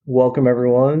Welcome,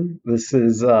 everyone. This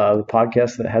is the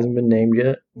podcast that hasn't been named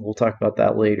yet. We'll talk about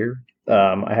that later.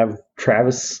 I have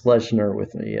Travis Schlesener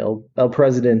with me, El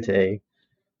Presidente.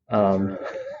 Um,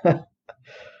 I'll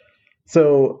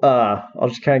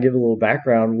just kind of give a little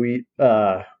background.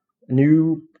 A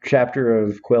new chapter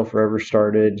of Quail Forever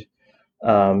started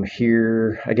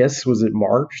here. I guess was it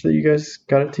March that you guys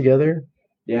got it together?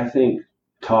 Yeah, I think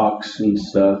talks and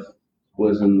stuff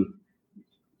was in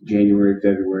January,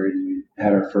 February. And we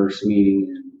had our first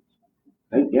meeting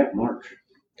in, March.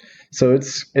 So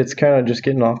it's kind of just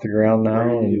getting off the ground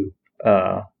now, and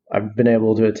I've been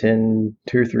able to attend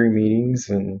 2 or 3 meetings,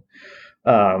 and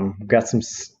got some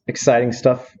exciting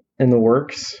stuff in the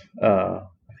works. I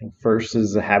think first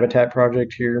is a habitat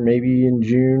project here, maybe in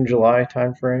June, July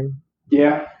timeframe.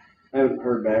 Yeah, I haven't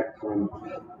heard back from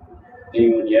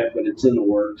anyone yet, but it's in the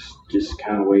works. Just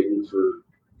kind of waiting for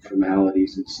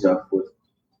formalities and stuff with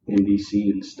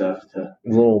NBC and stuff to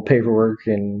little paperwork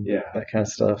and that kind of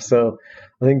stuff. So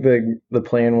I think the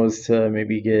plan was to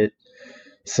maybe get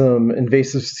some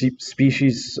invasive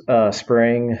species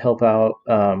spraying, help out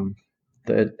a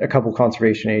couple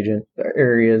conservation agent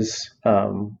areas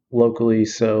locally.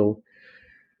 So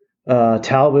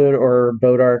Talbot or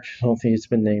Bodark, I don't think it's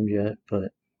been named yet,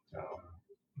 but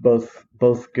both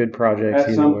good projects.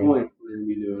 At some point, we're gonna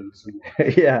be doing some.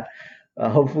 Yeah.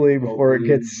 Hopefully before it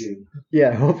gets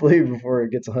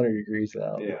 100 degrees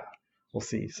out. Yeah. We'll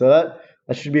see. So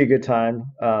that should be a good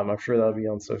time. I'm sure that'll be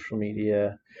on social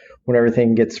media when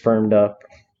everything gets firmed up,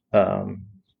 and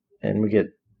we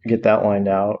get that lined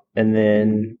out. And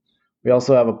then we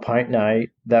also have a pint night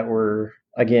that we're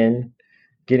again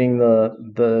getting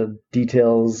the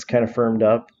details kind of firmed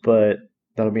up, but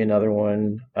that'll be another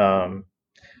one.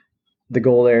 The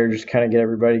goal there just kind of get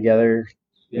everybody together,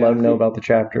 let them know about the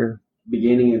chapter.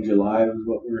 Beginning of July was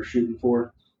what we were shooting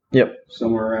for. Yep.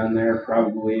 Somewhere around there,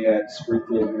 probably at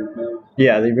Springfield.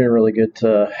 Yeah, they've been really good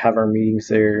to have our meetings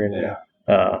there, and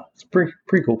it's a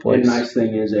pretty cool place. And the nice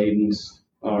thing is Aiden's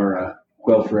our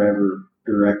Quail Forever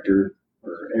director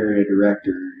or area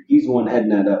director. He's the one heading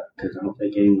that up because I don't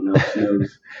think anyone else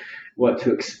knows what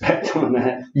to expect on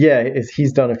that. Yeah,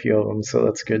 he's done a few of them, so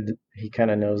that's good. He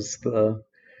kind of knows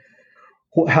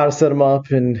how to set them up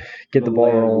and get the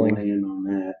ball rolling. On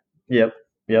that.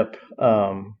 Yep.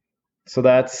 So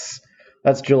that's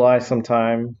July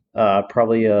sometime,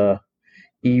 probably a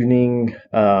evening,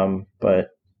 but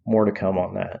more to come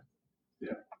on that.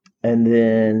 Yeah. And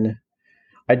then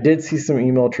I did see some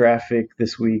email traffic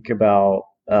this week about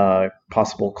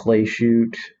possible clay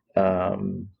shoot,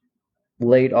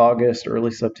 late August,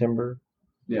 early September.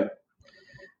 Yeah.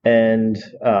 And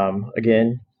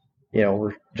again,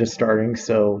 we're just starting,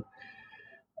 so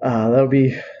that'll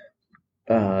be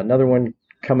another one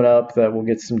coming up that we'll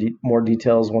get some more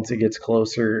details once it gets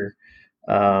closer.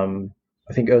 I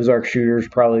think Ozark Shooter's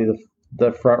probably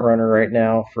the front runner right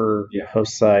now for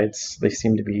host sites. They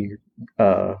seem to be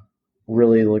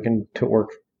really looking to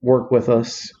work with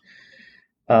us.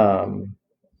 I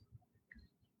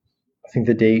think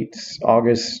the date's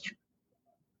August,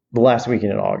 the last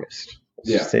weekend in August.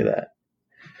 Let's just say that.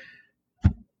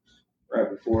 Right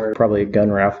before. Probably a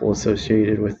gun raffle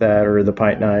associated with that, or the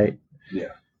pint night.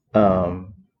 Yeah.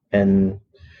 And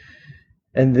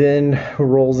then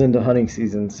rolls into hunting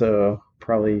season, so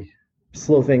probably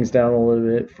slow things down a little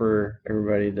bit for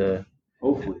everybody to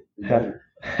hopefully have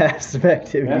some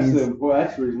activities.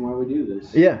 That's the reason why we do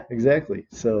this. Yeah, exactly.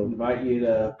 So invite you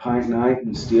to pint night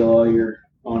and steal all your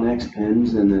Onyx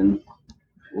pens, and then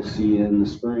we'll see you in the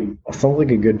spring. Sounds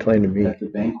like a good plan to me. At the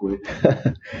banquet.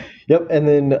 Yep, and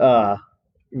then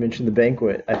you mentioned the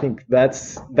banquet. I think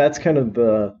that's kind of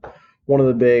one of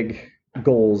the big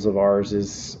goals of ours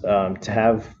is to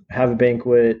have a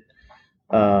banquet,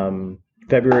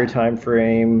 February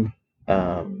timeframe.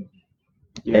 I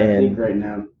think right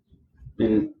now,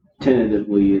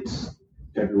 tentatively, it's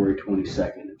February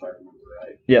 22nd, if I remember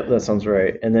right. Yep, that sounds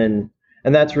right. And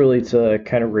that's really to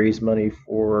kind of raise money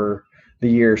for the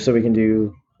year, so we can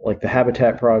do like the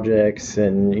habitat projects,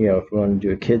 and if we want to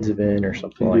do a kids event or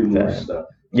something like that. Stuff.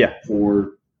 Yeah.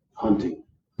 For hunting.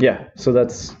 Yeah, so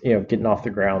that's getting off the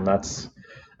ground. That's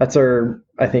I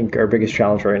think our biggest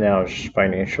challenge right now is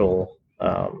financial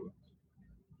backing.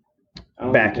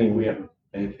 Think we have a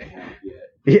bank account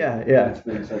yet. Yeah. It's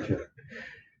been such a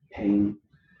pain.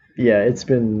 Yeah, it's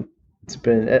been.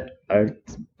 I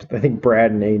think Brad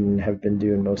and Aiden have been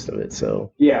doing most of it.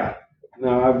 So yeah,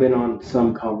 no, I've been on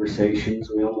some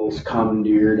conversations. We almost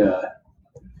commandeered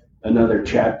another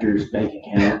chapter's bank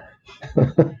account.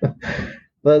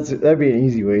 That'd be an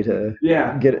easy way to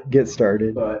get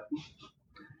started. But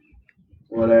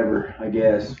whatever, I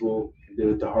guess we'll do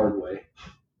it the hard way.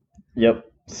 Yep.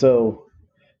 So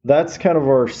that's kind of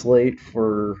our slate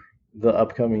for the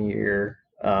upcoming year.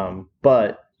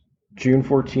 But June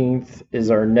 14th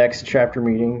is our next chapter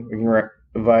meeting. We can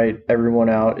invite everyone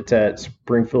out. It's at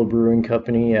Springfield Brewing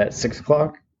Company at 6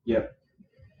 o'clock. Yep.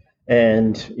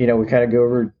 And we kind of go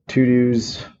over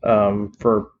to-dos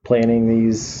for planning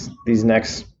these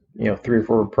next 3 or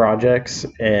 4 projects,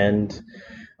 and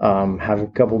have a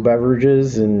couple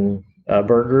beverages and a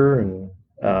burger, and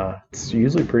it's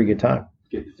usually a pretty good time.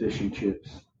 Get the fish and chips.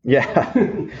 Yeah.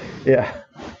 Yeah.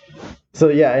 So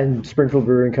yeah, and Springfield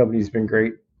Brewing Company's been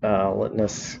great, letting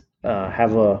us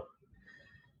have a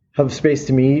space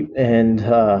to meet and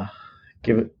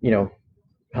give it,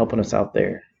 helping us out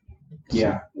there.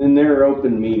 Yeah, and they're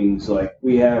open meetings. Like,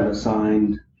 we have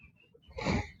assigned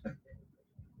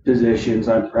positions.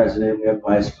 I'm president, we have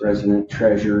vice president,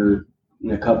 treasurer,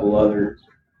 and a couple other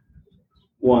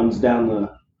ones down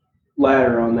the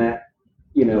ladder on that,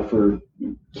 for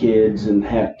kids and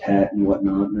habitat and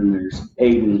whatnot. And then there's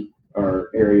Aiden, our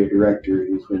area director,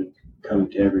 who's been coming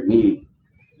to every meeting.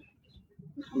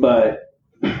 But,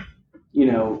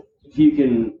 if you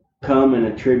can come and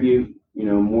attribute,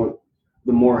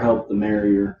 the more help, the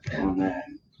merrier on that.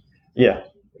 Yeah,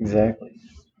 exactly.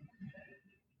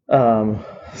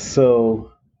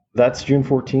 So that's June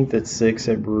 14th at 6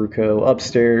 at Bruco.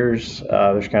 Upstairs,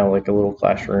 there's kind of like a little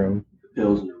classroom.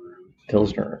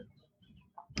 Pilsner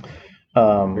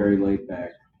room. Very laid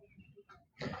back.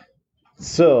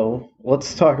 So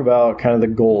let's talk about kind of the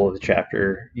goal of the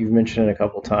chapter. You've mentioned it a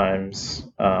couple times.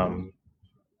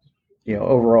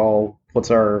 Overall,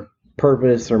 what's our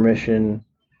purpose or mission?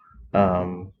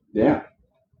 Yeah.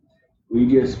 We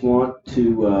just want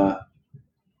to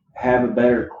have a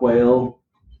better quail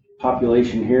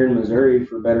population here in Missouri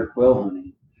for better quail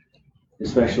hunting,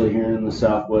 especially here in the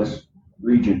Southwest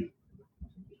region.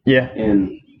 Yeah.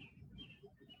 And,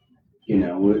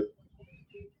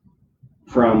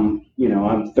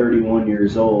 I'm 31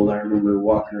 years old. I remember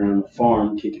walking around the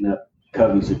farm kicking up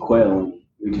coveys of quail, and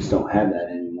we just don't have that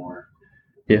anymore.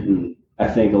 Yeah. And I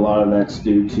think a lot of that's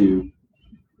due to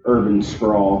urban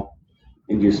sprawl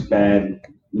and just bad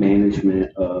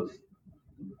management of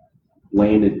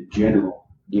land in general.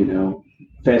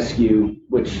 Fescue,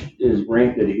 which is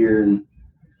rampant here in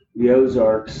the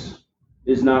Ozarks,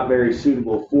 is not very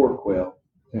suitable for quail.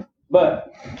 Yeah.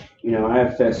 But, I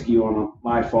have fescue on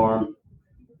my farm.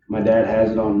 My dad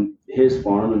has it on his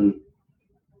farm, and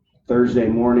Thursday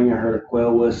morning I heard a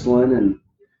quail whistling, and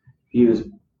he was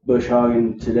bush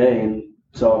hogging today and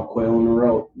saw a quail on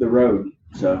the road.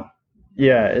 So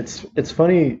yeah, it's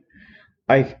funny.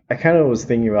 I kind of was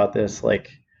thinking about this, like,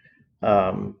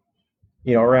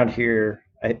 around here,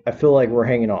 I feel like we're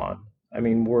hanging on. I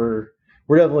mean, we're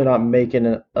definitely not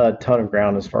making a ton of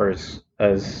ground as far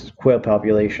as quail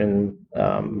population,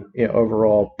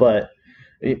 overall. But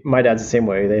my dad's the same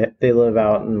way. They live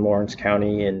out in Lawrence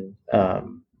County, and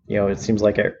it seems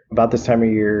like about this time of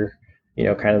year,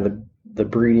 kind of the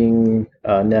breeding,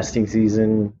 nesting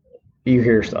season, you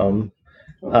hear some,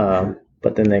 sure.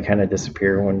 But then they kind of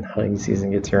disappear when hunting season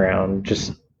gets around.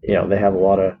 Just they have a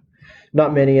lot of,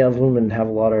 not many of them, and have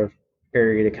a lot of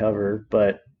area to cover.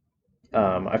 But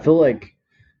I feel like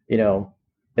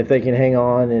if they can hang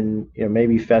on, and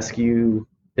maybe fescue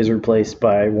is replaced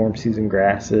by warm season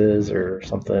grasses or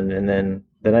something, and then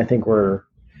I think we're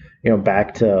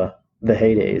back to the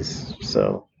heydays.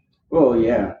 So well,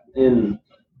 yeah. And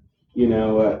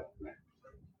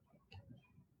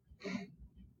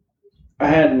I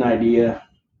had an idea.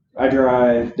 I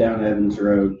drive down Evans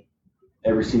Road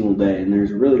every single day, and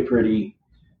there's a really pretty,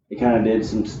 they kind of did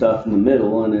some stuff in the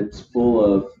middle, and it's full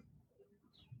of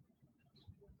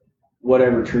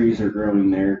whatever trees are growing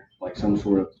there, like some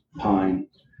sort of pine.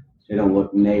 They don't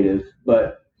look native,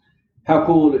 but how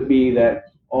cool would it be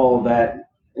that all of that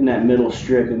in that middle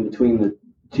strip in between the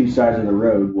two sides of the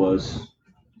road was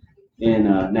in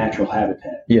natural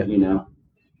habitat? Yeah.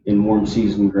 In warm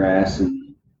season grass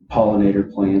and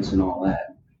pollinator plants and all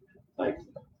that. Like,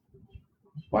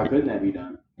 why couldn't that be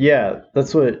done? Yeah,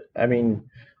 that's what I mean.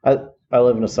 I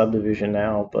live in a subdivision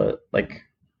now, but like,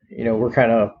 we're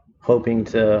kind of hoping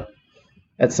to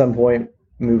at some point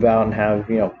move out and have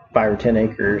 5 or 10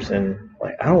 acres, and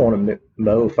like, I don't want to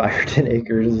mow 5 or 10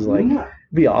 acres. It's like, it'd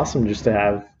be awesome just to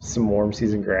have some warm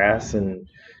season grass, and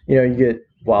you get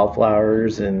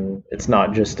wildflowers, and it's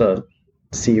not just a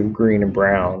sea of green and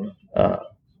brown.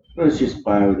 It's just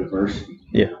biodiversity.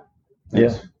 Yeah.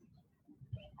 Yeah.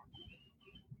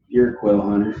 You're a quail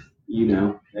hunter,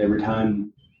 every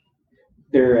time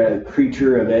they're a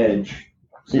creature of edge.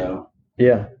 So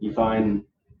yeah, you find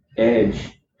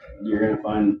edge, you're going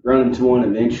to run into one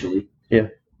eventually. Yeah.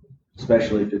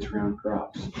 especially if it's around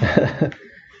crops.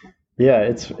 Yeah,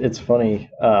 it's funny.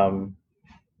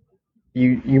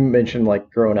 You mentioned like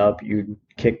growing up, you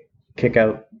kick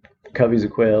out coveys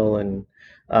of quail, and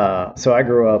so I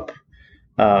grew up.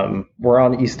 We're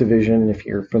on East Division, if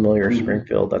you're familiar with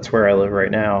Springfield. That's where I live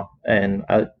right now, and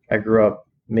I grew up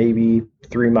maybe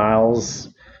 3 miles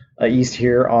east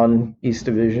here on East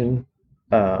Division.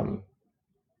 Um,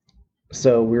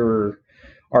 so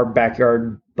our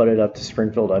backyard butted up to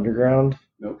Springfield Underground,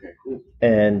 Okay, cool.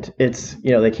 and it's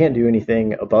they can't do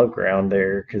anything above ground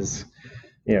there because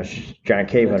giant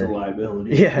cave That's a under.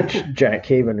 liability. Yeah, giant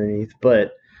cave underneath.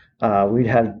 But we'd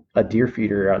had a deer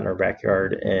feeder out in our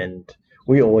backyard, and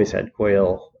we always had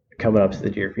quail coming up to the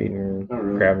deer feeder and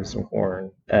really? grabbing some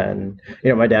corn. And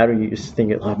my dad would used to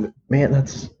think, like, man,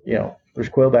 that's there's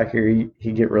quail back here.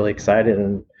 He'd get really excited,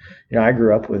 and I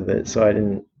grew up with it, so I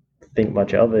didn't think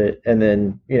much of it. And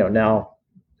then now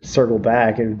circle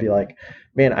back, it would be like,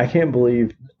 man, I can't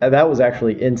believe that was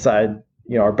actually inside.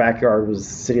 Our backyard was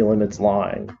city limits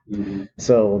line. Mm-hmm.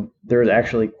 So there's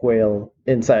actually quail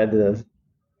inside the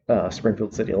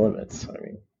Springfield city limits. I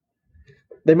mean,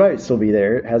 they might still be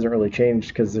there. It hasn't really changed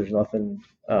because there's nothing.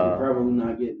 You're probably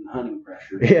not getting hunting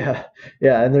pressure.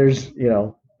 Yeah, and there's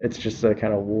it's just a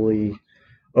kind of woolly,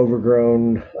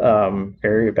 overgrown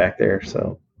area back there.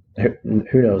 So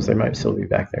who knows? They might still be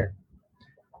back there.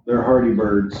 They're hardy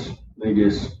birds. They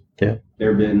just they've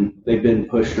been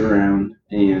pushed around,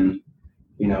 and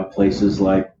places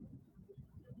like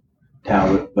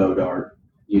Talbot, Bodart,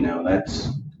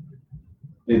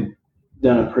 they've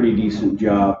done a pretty decent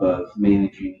job of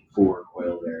managing for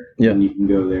quail there. Yeah. And you can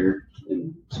go there,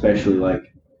 and especially like,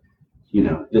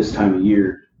 this time of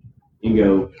year, you can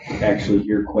go actually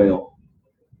hear quail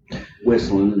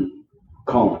whistling and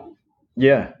calling.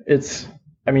 Yeah, I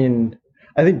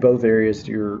think both areas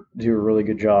do a really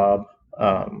good job.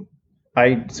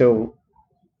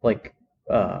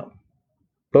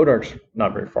 Bodart's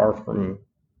not very far from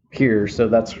here, so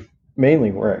that's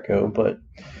mainly where I go. But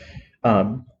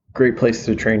great place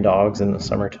to train dogs in the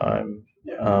summertime.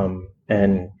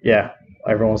 And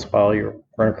every once in a while you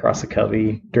run across a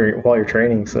covey while you're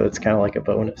training, so it's kind of like a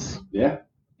bonus. Yeah.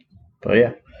 But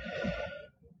yeah.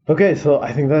 Okay, so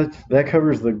I think that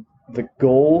covers the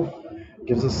goal,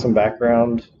 gives us some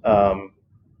background.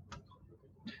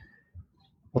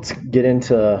 Let's get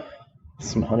into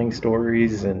some hunting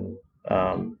stories, and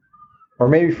or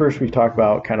maybe first we talk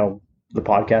about kind of the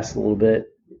podcast a little bit.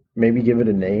 Maybe give it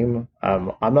a name.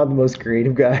 I'm not the most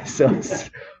creative guy, so I was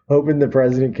hoping the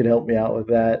president could help me out with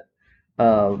that.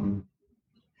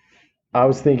 I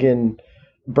was thinking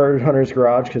Bird Hunter's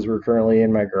Garage because we're currently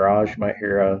in my garage. You might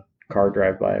hear a car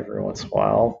drive by every once in a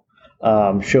while.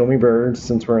 Show Me Birds,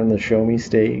 since we're in the Show Me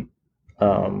state.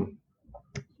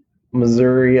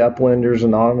 Missouri Uplanders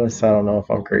Anonymous. I don't know if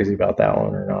I'm crazy about that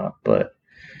one or not, but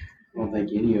I don't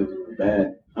think any of them are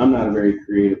bad. I'm not a very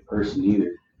creative person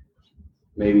either.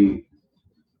 Maybe,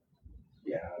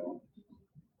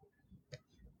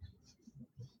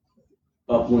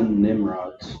 Upland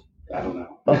Nimrods. I don't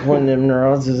know. Upland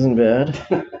Nimrods isn't bad.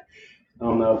 I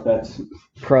don't know if that's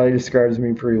probably describes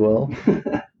me pretty well.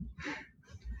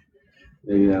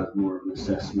 Maybe that was more of an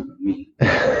assessment of me.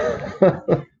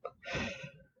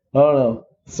 I don't know.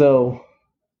 So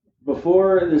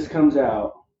before this comes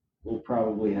out, we'll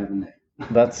probably have a name.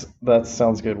 That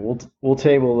sounds good. We'll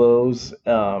table those.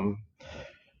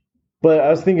 But I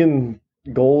was thinking,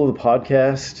 goal of the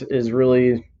podcast is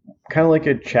really kind of like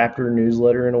a chapter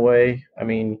newsletter in a way. I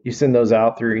mean, you send those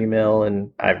out through email,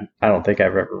 and I don't think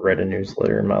I've ever read a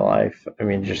newsletter in my life. I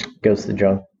mean, it just goes to the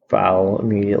junk file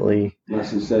immediately.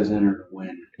 Unless it says enter to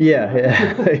win.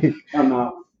 Yeah. I'm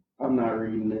not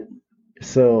reading it.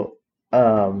 So,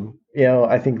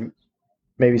 I think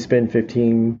maybe spend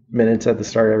 15 minutes at the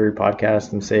start of every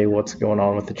podcast and say what's going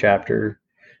on with the chapter.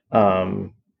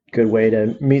 Good way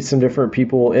to meet some different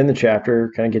people in the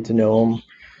chapter, kind of get to know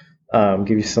them,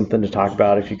 give you something to talk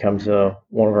about if you come to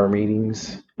one of our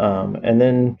meetings. And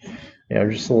then,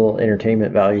 just a little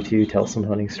entertainment value too, tell some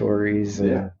hunting stories.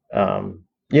 And,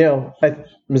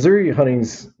 Missouri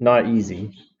hunting's not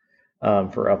easy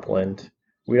for upland.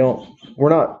 We're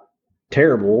not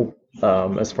terrible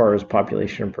as far as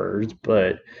population of birds,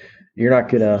 but around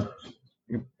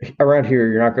here,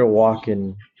 you're not gonna walk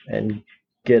and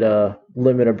get a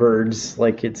limit of birds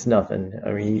like it's nothing. I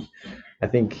mean, I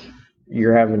think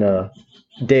you're having a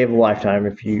day of a lifetime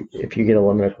if you get a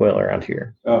limit of quail around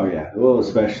here. Oh yeah, well,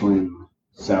 especially in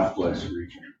the southwest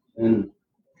region, and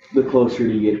the closer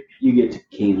you get to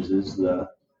Kansas, the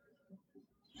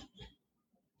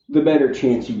better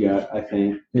chance you got, I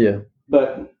think. Yeah.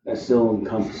 But that still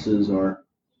encompasses our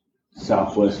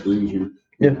Southwest region,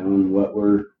 Yeah. and what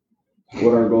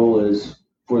our goal is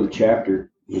for the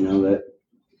chapter. That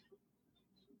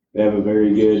we have a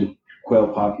very good quail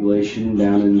population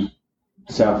down in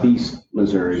southeast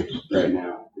Missouri right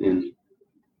now, and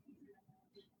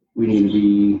we need to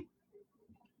be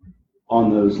on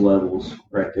those levels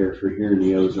right there for here in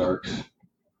the Ozarks.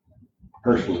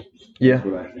 Personally, that's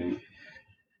what I think.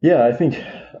 Yeah, I think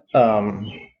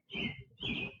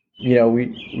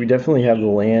we definitely have the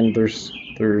land. There's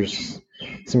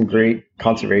some great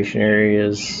conservation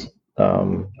areas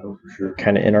Oh, for sure.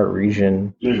 kind of in our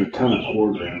region. There's a ton of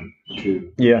core ground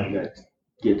too. Yeah. That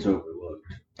gets overlooked.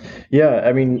 Yeah,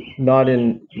 I mean not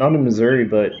in Missouri,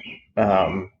 but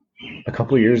a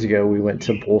couple of years ago we went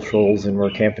to Bull Shoals and we're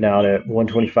camping out at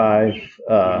 125,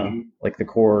 like the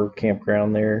core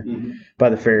campground there by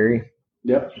the ferry.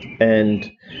 Yep.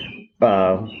 And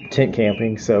tent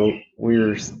camping. So we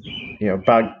were,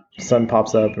 about sun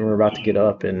pops up and we're about to get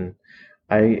up, and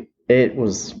it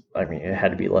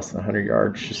had to be less than 100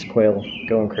 yards, just quail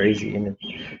going crazy, and it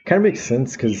kind of makes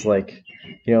sense because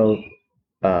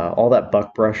all that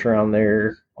buckbrush around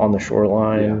there on the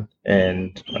shoreline,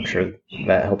 and I'm sure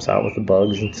that helps out with the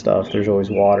bugs and stuff. There's always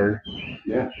water.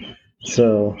 Yeah.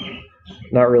 So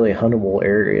not really a huntable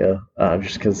area,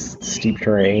 just because steep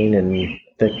terrain and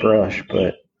thick brush,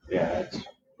 but yeah,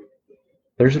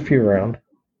 there's a few around.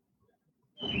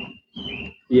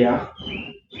 Yeah.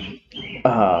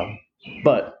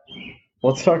 But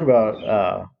let's talk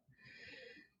about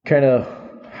kind of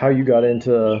how you got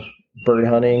into bird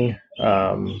hunting.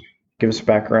 Give us a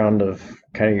background of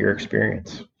kind of your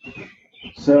experience.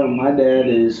 So my dad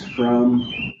is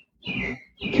from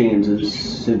Kansas,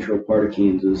 central part of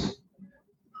Kansas,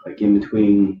 like in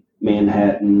between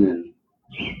Manhattan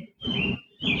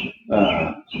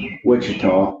and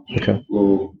Wichita. Okay.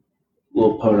 Little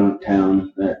podunk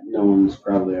town that no one's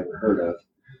probably ever heard of.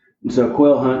 And so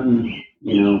quail hunting,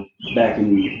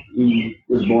 he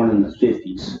was born in the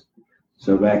 50s.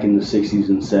 So back in the 60s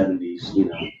and 70s,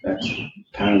 that's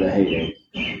kind of the heyday.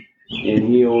 And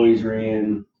he always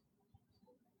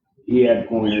he had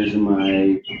pointers and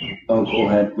my uncle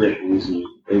had Britons, and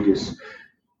they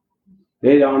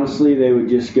would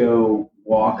just go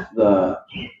walk the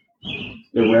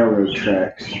railroad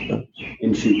tracks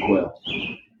and shoot quail.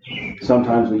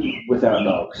 Sometimes without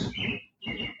dogs.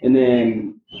 And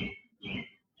then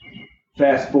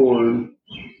fast forward,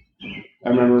 I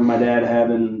remember my dad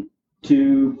having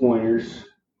 2 pointers.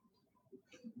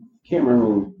 Can't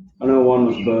remember. I know one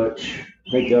was Butch.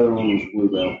 I think the other one was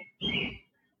Bluebell.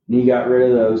 And he got rid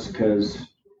of those because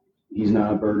he's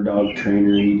not a bird dog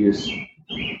trainer.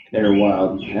 They're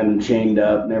wild. Had them chained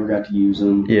up, never got to use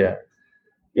them. Yeah.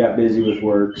 Got busy with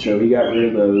work, so he got rid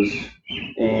of those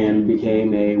and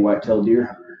became a whitetail deer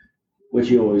hunter, which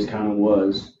he always kind of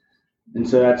was. And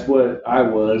so that's what I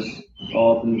was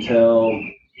all up until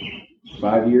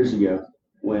 5 years ago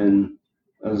when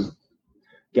I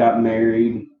got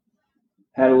married,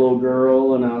 had a little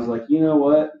girl, and I was like, you know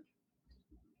what?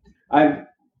 I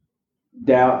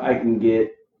doubt I can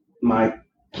get my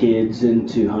kids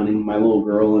into hunting, my little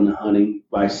girl into hunting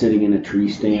by sitting in a tree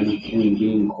stand and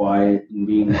being quiet and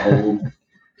being cold.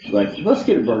 Like, let's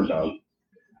get a bird dog.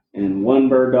 And 1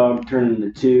 bird dog turned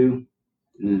into 2,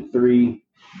 and then 3,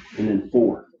 and then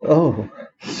 4. Oh.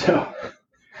 So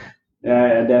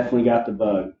I definitely got the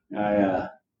bug. And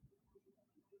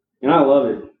I love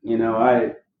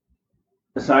it.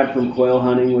 Aside from quail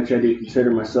hunting, which I do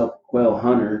consider myself a quail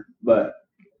hunter, but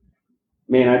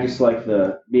man, I just like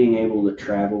the being able to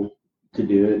travel to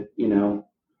do it.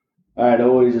 I'd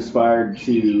always aspired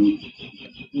to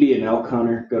be an elk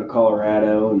hunter, go to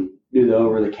Colorado and do the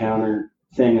over-the-counter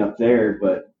thing up there,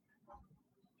 but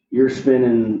you're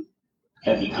spending,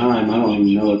 at the time, I don't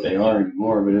even know what they are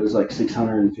anymore, but it was like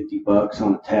 $650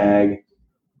 on a tag,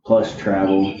 plus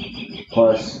travel,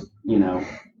 plus,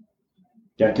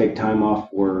 got to take time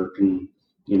off work, and,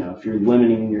 if you're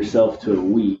limiting yourself to a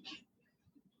week,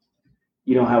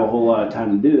 you don't have a whole lot of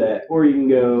time to do that. Or you can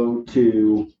go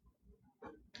to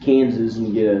Kansas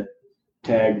and get a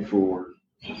tag for,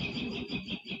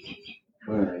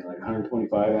 what are they, like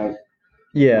 125 out?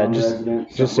 Yeah,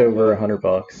 just over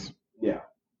 $100. Yeah.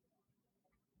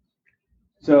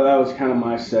 So that was kind of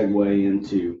my segue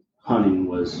into hunting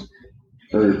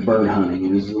bird hunting.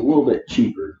 It was a little bit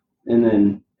cheaper. And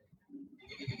then,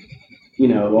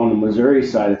 on the Missouri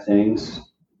side of things,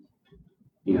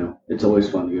 it's always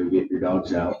fun to go get your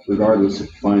dogs out, regardless if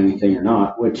you find anything or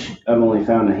not, which I've only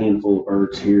found a handful of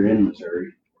birds here in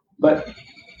Missouri. But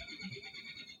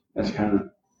that's kind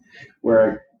of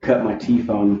where I cut my teeth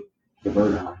on the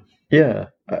bird hunt. Yeah.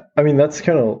 I mean, that's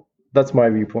kind of that's my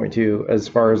viewpoint too, as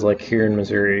far as like here in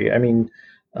Missouri. I mean,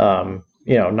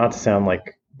 you know, not to sound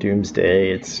like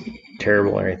doomsday, it's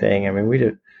terrible or anything. I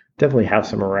mean, definitely have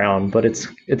some around, but it's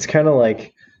kind of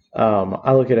like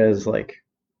I look at it as like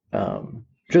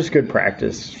just good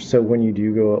practice. So when you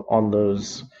do go on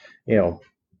those, you know,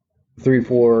 3,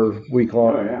 4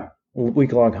 Oh yeah.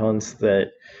 week long hunts,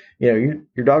 that you know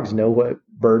your dogs know what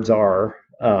birds are.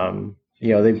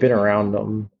 You know, they've been around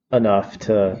them enough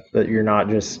to that you're not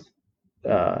just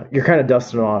you're kind of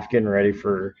dusting off, getting ready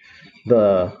for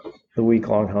the week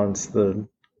long hunts, the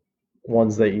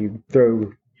ones that you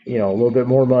throw, you know, a little bit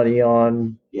more money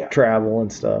on, Yeah. travel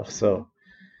and stuff. So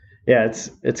yeah,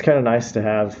 it's kind of nice to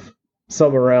have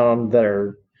some around that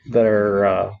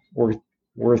are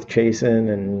worth chasing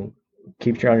and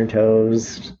keeps you on your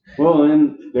toes. Well,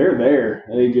 and they're there.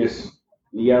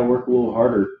 You gotta work a little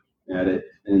harder at it,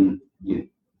 and you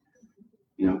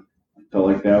know, I felt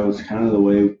like that was kind of the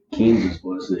way Kansas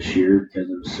was this year because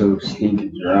it was so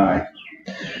stinking dry.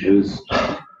 It was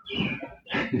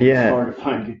Yeah, hard to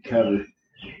find good cover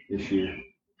this year.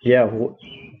 yeah.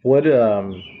 What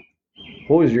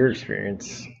was your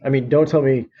experience? I mean, don't tell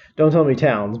me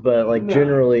towns, but like No.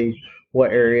 generally,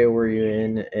 what area were you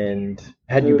in, and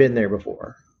had you So, been there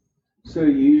before? so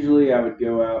usually I would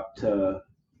go out to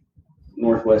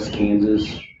northwest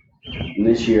Kansas, and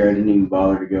this year I didn't even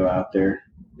bother to go out there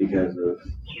because of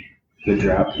the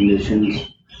drought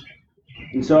conditions.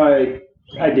 And so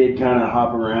I did kind of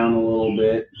hop around a little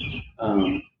bit.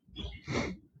 Um,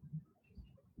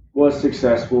 was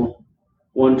successful.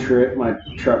 One trip, my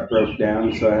truck broke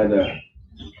down, so I had to.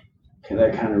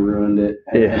 That kind of ruined it.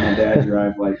 I had my dad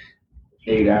drive like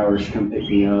 8 hours to come pick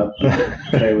me up,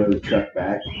 trailer the truck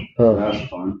back. So that was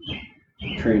fun.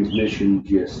 Transmission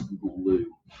just blew.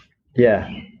 Yeah,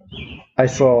 I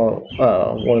saw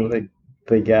one of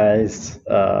the guys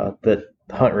that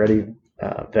Hunt Ready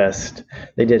Vest.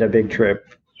 They did a big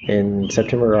trip in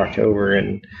September or October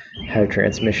and had a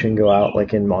transmission go out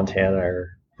like in Montana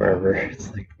or wherever.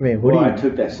 It's like, man, what Well, do I you?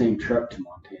 took that same truck to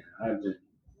Montana. I've been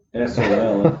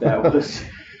SOL if that was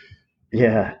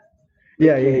Yeah, the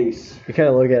yeah. case. You kind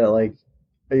of look at it like,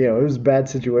 you know, it was a bad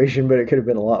situation, but it could have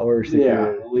been a lot worse if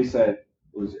Yeah, you. at least I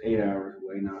was 8 hours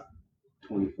away, not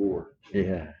 24.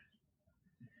 Yeah.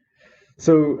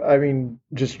 So, I mean,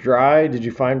 just dry. Did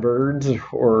you find birds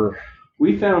or?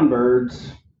 We found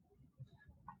birds.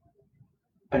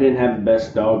 I didn't have the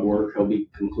best dog work, I'll be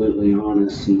completely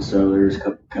honest. And so there's a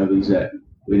couple cubbies that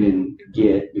we didn't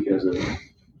get because of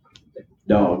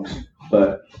dogs.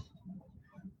 But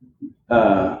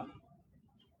uh,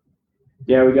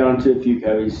 yeah, we got onto a few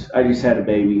cubbies. I just had a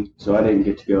baby, so I didn't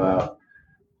get to go out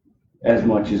as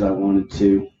much as I wanted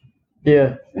to.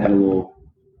 Yeah. I had a little,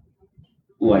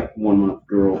 like, 1 month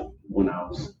girl when I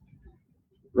was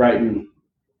writing.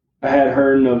 I had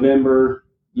her in November,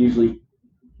 usually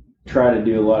try to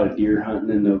do a lot of deer hunting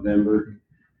in November.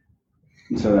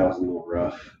 And so that was a little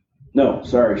rough. No,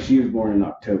 sorry, she was born in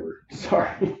October.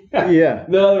 Sorry. Yeah.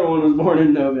 The other one was born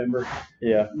in November.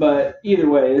 Yeah. But either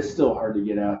way, it's still hard to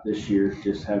get out this year,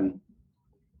 just having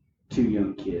 2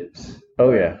 young kids.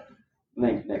 Oh yeah. I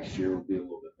think next year will be a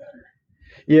little bit better.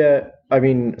 Yeah. I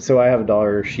mean, so I have a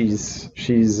daughter. She's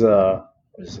what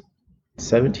is it,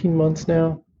 17 months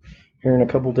now, here in a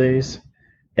couple days,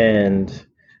 and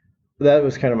that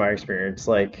was kind of my experience.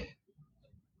 Like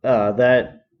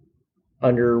that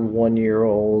under 1 year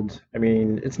old. I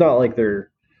mean, it's not like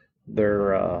they're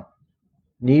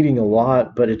needing a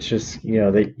lot, but it's just, you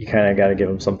know, you kind of got to give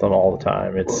them something all the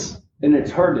time. And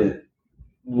it's hard to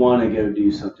want to go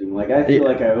do something. Like, I feel Yeah.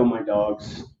 like I owe my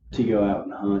dogs to go out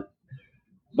and hunt.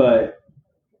 But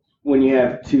when you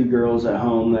have 2 girls at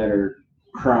home that are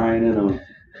crying and a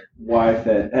wife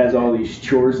that has all these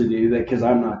chores to do, that because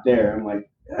I'm not there, I'm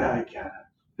like, I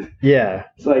gotta. Yeah.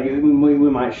 It's like we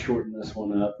might shorten this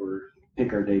one up or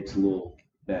pick our dates a little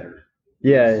better.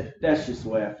 Yeah. That's just the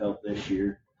way I felt this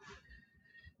year.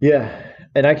 Yeah,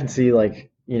 and I can see,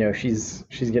 like, you know, she's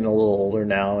getting a little older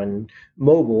now and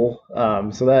mobile,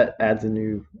 so that adds a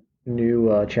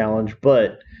new challenge.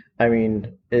 But I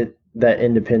mean, it that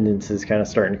independence is kind of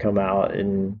starting to come out,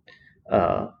 and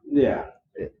Yeah.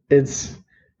 it's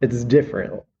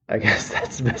different. I guess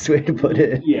that's the best way to put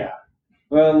it. Yeah.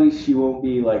 Well, at least she won't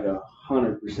be like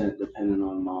 100% dependent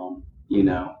on mom. You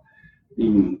know,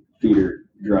 you can feed her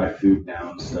dry food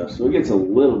now and stuff, so it gets a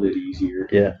little bit easier.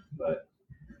 Yeah. But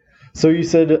So you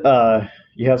said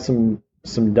you have some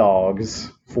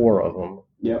dogs, 4 of them.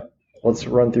 yep. Let's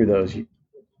run through those.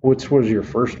 Which was your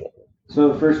first one?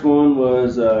 So the first one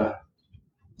was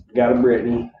got a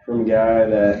Brittany from a guy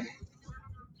that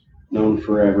known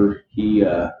forever. He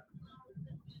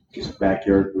just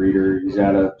backyard breeder. He's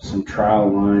out of some trial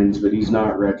lines, but he's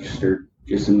not registered.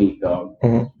 Just a meat dog.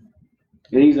 Mm-hmm.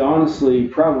 And he's honestly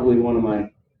probably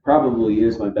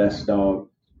is my best dog.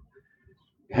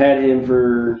 Had him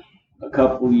for a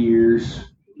couple years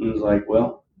and was like,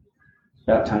 well, it's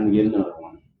about time to get another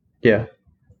one. Yeah.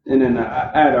 And then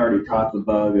I'd already caught the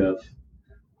bug of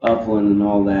upland and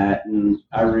all that, and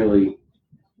I really,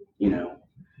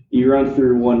 you run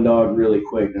through one dog really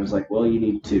quick, and I was like, well, you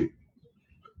need two.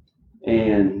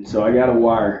 And so I got a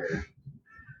wire hair,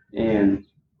 and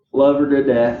love her to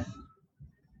death.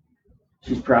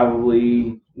 She's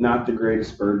probably not the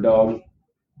greatest bird dog,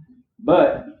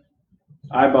 but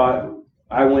I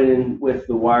went in with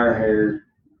the wire hair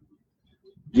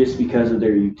just because of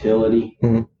their utility.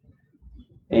 Mm-hmm.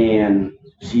 And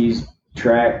she's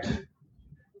 2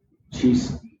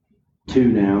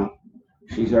 now.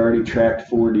 She's already tracked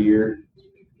 4 deer.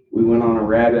 We went on a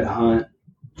rabbit hunt.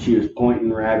 She was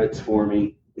pointing rabbits for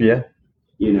me. Yeah.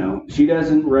 She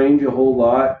doesn't range a whole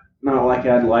lot. Not like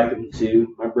I'd like him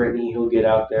to. My Brittany, he'll get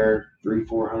out there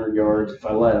 300-400 yards if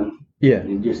I let him. Yeah.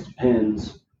 It just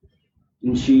depends.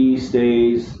 And she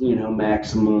stays,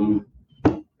 maximum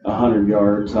 100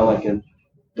 yards. I like a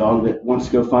dog that wants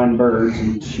to go find birds,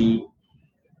 and she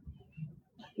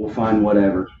will find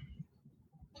whatever,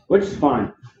 which is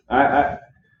fine. I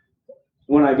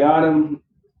when I got him,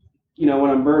 when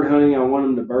I'm bird hunting, I want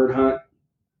him to bird hunt.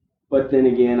 But then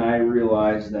again, I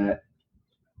realize that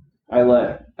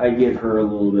I give her a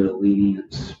little bit of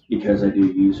lenience because I do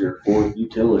use her for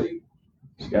utility.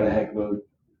 She's got a heck of a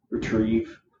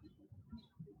retrieve.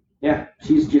 Yeah,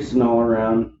 she's just an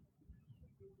all-around.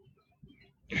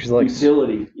 She's like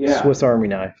utility. Yeah. Swiss Army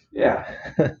knife. Yeah.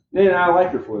 And I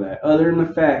like her for that. Other than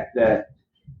the fact that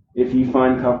if you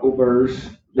find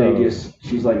cockleburs,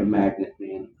 she's like a magnet,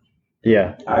 man.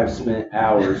 Yeah. I've spent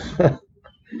hours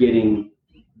getting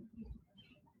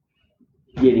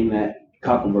that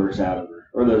cockleburs out of her.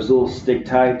 Or those little stick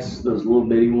tights, those little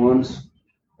bitty ones,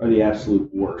 are the absolute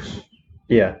worst.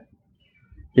 Yeah.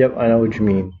 Yep, I know what you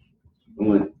mean. I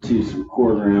went to some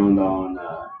quarter round on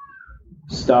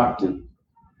Stockton,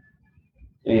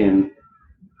 and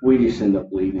we just end up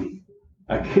leaving.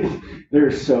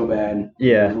 They're so bad.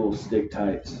 Yeah. Those little stick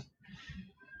tights.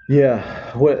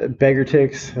 Yeah. What, beggar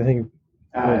ticks? I think.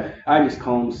 I just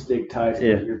call them stick tights.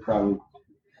 Yeah. But you're probably.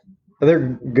 They're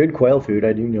good quail food.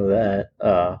 I do know that.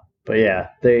 But yeah,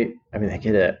 they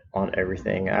get it on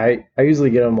everything. I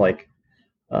usually get them like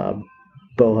bow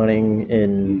hunting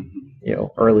in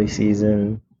early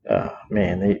season.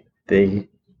 Man, they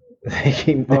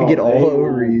get all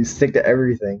over you, stick to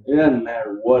everything. It doesn't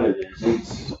matter what it is.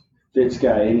 If it's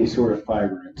got any sort of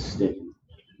fiber, it's sticking.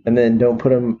 And then don't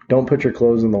put your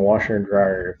clothes in the washer and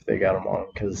dryer if they got them on,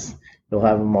 because you'll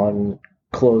have them on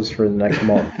clothes for the next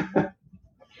month.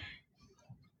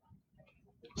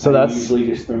 So I usually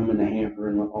just throw them in the hamper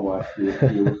and let my wife deal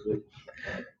with it.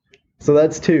 So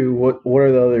that's 2. What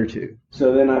are the other 2?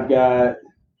 So then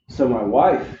my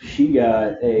wife, she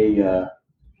got a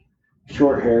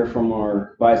short hair from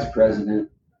our vice president,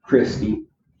 Christy.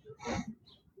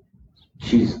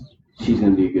 She's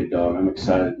going to be a good dog. I'm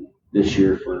excited this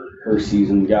year for her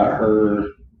season. Got her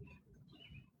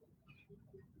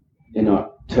in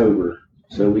October.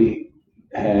 So we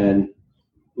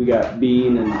got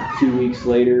Bean, and 2 weeks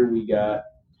later we got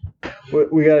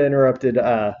interrupted.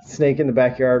 Snake in the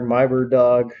backyard. My bird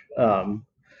dog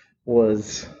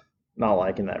was not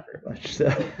liking that very much, so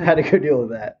had to go deal with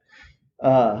that.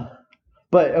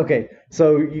 But okay,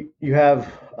 so you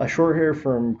have a short hair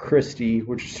from Christie,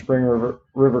 which is Spring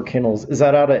River Kennels. Is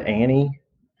that out of Annie?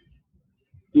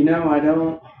 I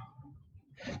don't.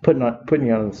 Putting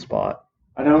you on the spot.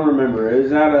 I don't remember.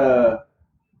 Is that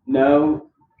no?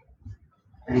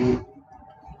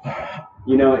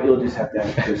 You'll just have to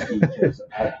ask Christy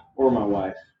or my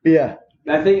wife. Yeah.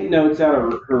 I think it's out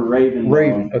of her Raven.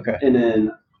 Raven, okay. And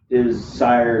then it was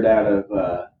sired out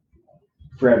of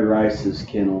Fred Rice's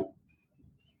kennel.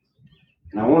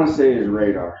 And I want to say it's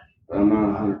Radar, but I'm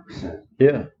not 100%.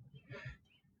 Yeah.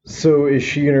 So is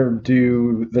she gonna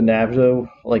do the NAVDA,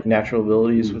 like natural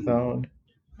abilities with that one?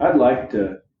 I'd like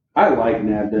to. I like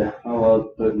NAVDA. I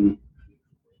love putting.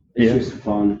 It's just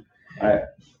fun.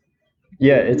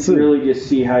 It's really just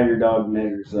see how your dog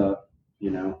measures up.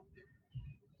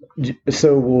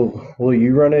 So will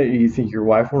you run it? You think your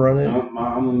wife will run it? I'm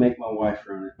gonna make my wife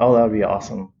run it. Oh, that would be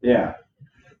awesome. Yeah.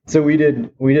 So we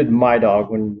did my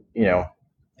dog when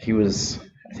he was.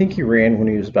 I think he ran when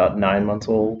he was about 9 months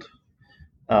old.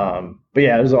 But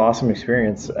yeah, it was an awesome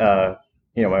experience.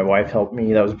 my wife helped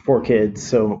me. That was before kids,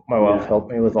 so my wife Yeah.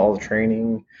 helped me with all the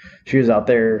training. She was out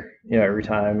there, every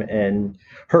time. And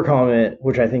her comment,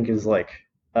 which I think is like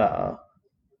uh,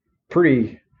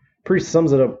 pretty pretty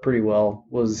sums it up pretty well,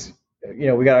 was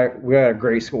we got a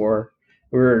great score.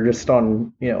 We were just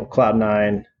on cloud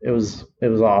nine. It was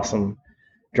awesome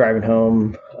driving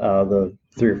home the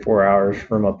 3 or 4 hours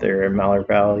from up there in Mallard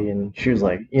Valley, and she was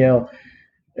like, it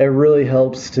really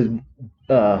helps to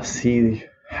see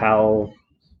how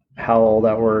all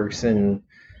that works. And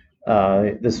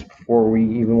this is before we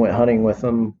even went hunting with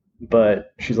them,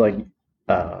 but she's like,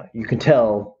 you can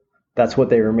tell that's what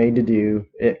they were made to do.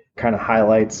 It kind of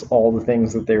highlights all the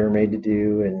things that they were made to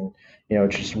do, and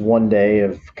it's just one day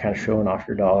of kind of showing off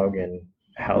your dog and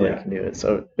how they Yeah. can do it.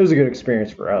 So it was a good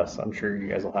experience for us. I'm sure you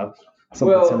guys will have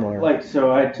something Well, similar. like, so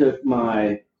I took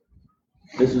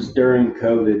this was during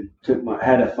COVID,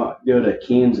 had to go to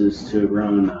Kansas to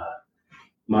run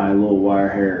my little wire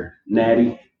hair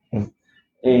natty. Mm.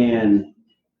 And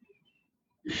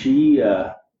she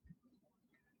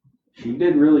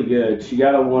did really good. She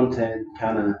got a 110,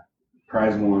 kind of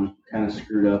prize one, kind of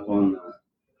screwed up on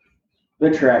the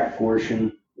track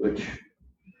portion, which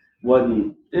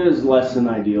it was less than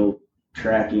ideal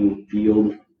tracking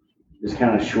field. It was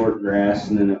kind of short grass,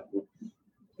 and then it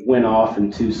went off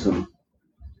into some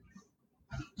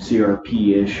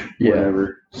CRP-ish,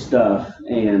 whatever stuff,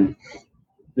 and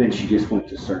then she just went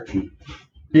to searching.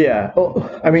 Yeah.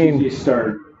 Well, I mean, she just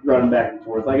started running back and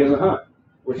forth like it was a hunt,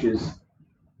 which is,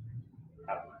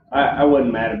 I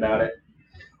wasn't mad about it.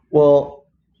 well,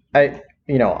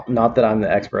 not that I'm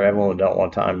the expert. I've only done it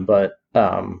one time, but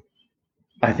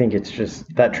I think it's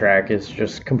just that track is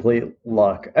just complete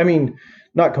luck. I mean,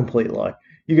 not complete luck.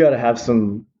 You got to have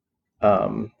some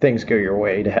things go your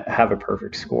way to have a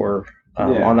perfect score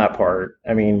on that part.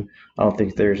 I mean, I don't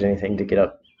think there's anything to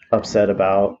get upset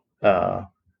about.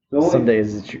 Some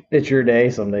days it's your day,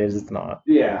 some days it's not.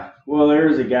 Yeah. Well, there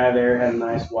was a guy there had a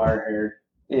nice wire hair,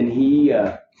 and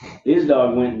his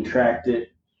dog went and tracked it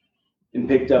and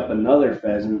picked up another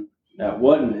pheasant that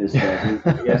wasn't his pheasant.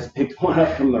 I guess picked one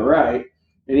up from the right,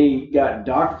 and he got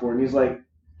docked for it. And he's like,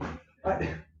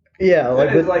 yeah,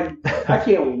 like I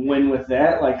can't win with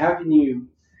that. Like, how can you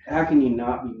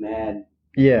not be mad?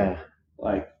 Yeah.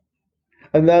 Like,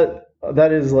 and that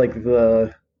is like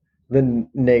the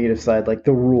negative side, like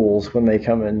the rules when they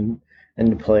come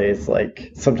into play. It's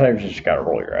like sometimes you just gotta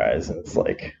roll your eyes, and it's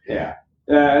like, yeah.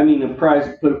 I mean,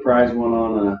 put a prize one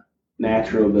on a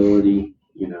natural ability.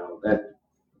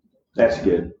 That's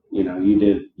good.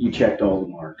 You checked all the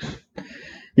marks.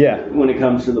 Yeah. When it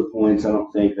comes to the points, I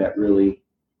don't think that really,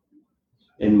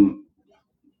 in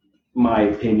my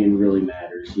opinion, really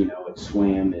matters. It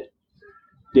swam.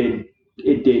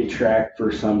 It did track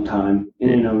for some time,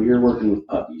 and you're working with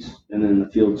puppies, and then the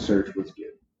field search was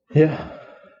good.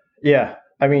 Yeah.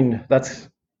 I mean, that's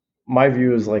my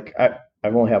view is like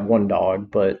I've only had one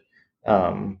dog, but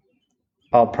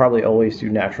I'll probably always do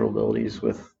natural abilities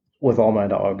with all my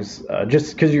dogs,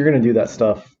 just because you're gonna do that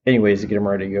stuff anyways to get them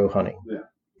ready to go hunting. Yeah.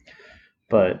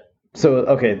 But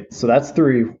okay, so that's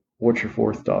 3. What's your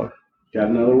 4th dog? Got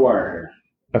another wire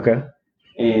hair. Okay.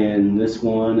 And this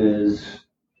one is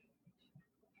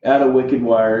out of Wicked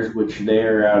Wires, which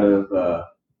they're out of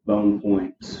Bone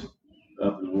Points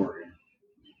up in Oregon.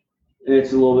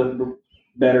 It's a little bit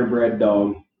better bred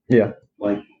dog. Yeah.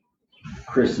 Like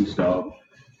Chrissy's dog,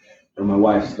 or my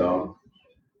wife's dog.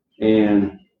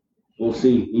 And we'll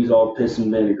see. He's all piss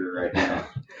and vinegar right now.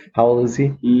 How old is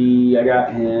he? I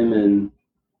got him in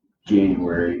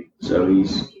January, so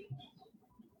he's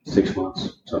 6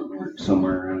 months,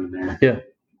 somewhere around there. Yeah.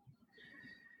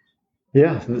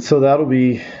 Yeah. So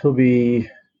he'll be,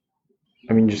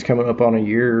 I mean, just coming up on a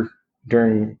year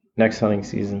during next hunting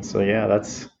season. So yeah,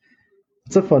 it's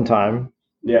a fun time.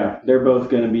 Yeah, they're both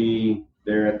going to be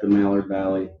there at the Mallard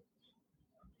Valley.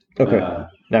 Okay.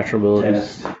 Natural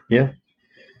abilities. Test. Yeah.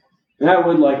 And I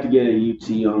would like to get a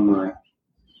UT on my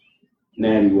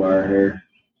natty wire hair,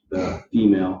 the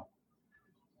female,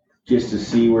 just to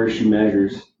see where she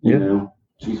measures.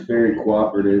 She's very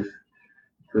cooperative.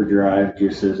 Her drive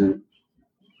just isn't.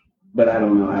 But I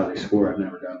don't know how they score. I've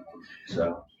never done one.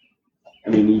 So, I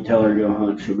mean, you tell her to go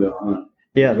hunt, she'll go hunt.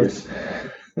 Yeah, that's.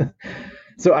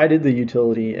 So I did the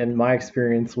utility, and my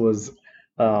experience was,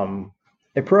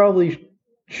 it probably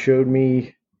showed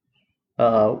me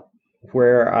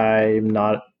where I'm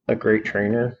not a great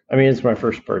trainer. I mean, it's my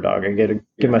first bird dog. I get to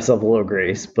give myself a little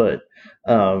grace, but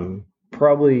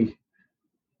probably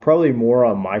more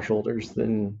on my shoulders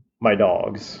than my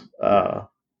dog's. I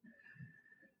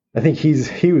think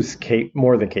he was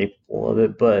more than capable of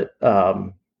it, but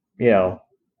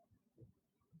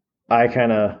I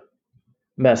kind of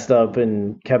messed up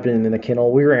and kept him in the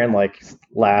kennel. We ran like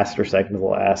last or second to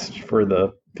last for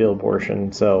the field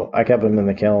portion, so I kept him in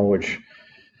the kennel, which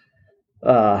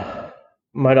uh,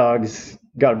 my dog's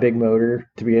got a big motor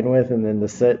to begin with, and then to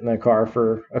sit in the car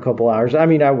for a couple hours. I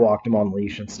mean, I walked him on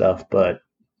leash and stuff, but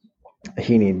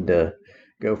he needed to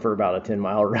go for about a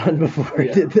 10-mile run before he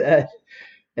did that.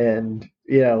 And,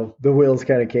 the wheels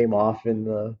kind of came off in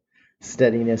the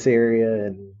steadiness area.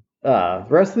 And the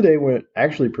rest of the day went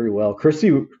actually pretty well.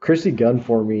 Christy gunned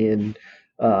for me. And,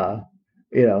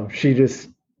 she just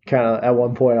kind of, at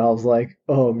one point, I was like,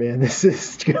 oh man, this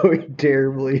is going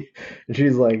terribly. And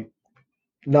she's like,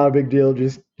 not a big deal.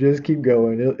 Just keep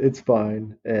going. It's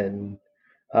fine. And,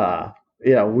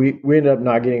 we ended up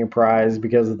not getting a prize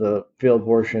because of the field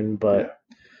portion, but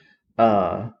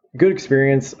good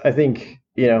experience. I think,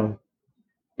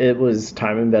 it was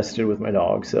time invested with my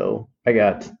dog, so I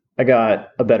got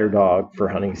a better dog for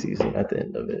hunting season at the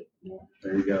end of it. Well,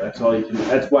 there you go. That's all you can.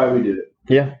 That's why we do it.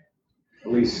 Yeah.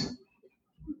 At least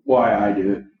why I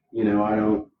do it. I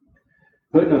don't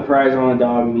putting a prize on a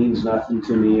dog means nothing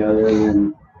to me other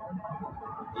than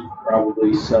you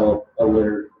probably sell a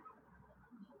litter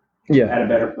at a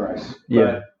better price.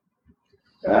 Yeah.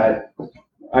 But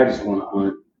I just want to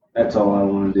hunt. That's all I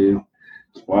want to do.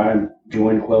 That's why I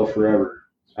joined Quail Forever.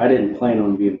 I didn't plan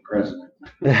on being president.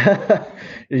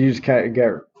 You just kind of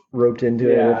got roped into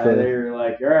it. Yeah, they were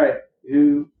like, all right,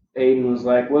 Aiden was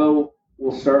like, well,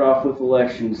 we'll start off with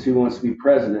elections. Who wants to be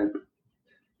president?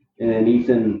 And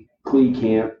Ethan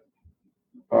Kleekamp,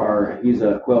 he's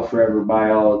a Quail Forever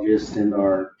biologist, and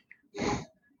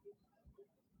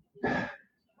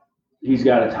he's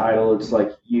got a title. It's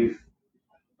like Youth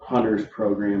Hunters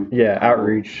Program. Yeah,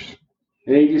 outreach.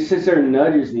 And he just sits there and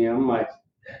nudges me. I'm like,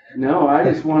 no, I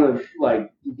just want to,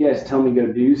 you guys tell me to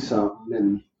go do something.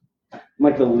 And I'm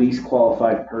like the least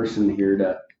qualified person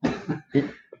here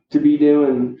to be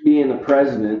being the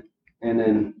president. And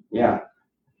then,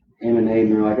 him and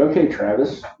Aiden are like, okay,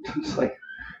 Travis. It's like,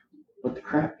 what the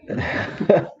crap?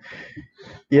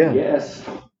 Yeah. Yes.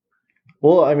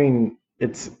 Well, I mean,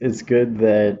 it's good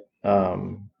that,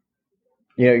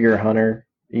 you're a hunter.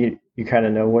 You kind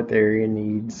of know what the area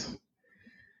needs.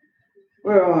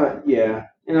 Well, yeah.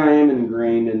 And I am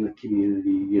ingrained in the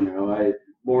community. I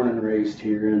born and raised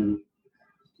here in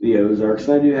the Ozarks.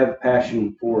 And I do have a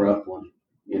passion for upland.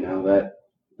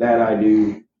 That I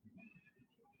do.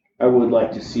 I would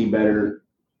like to see better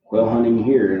quail hunting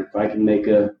here. And if I can make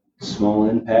a small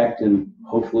impact, and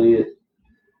hopefully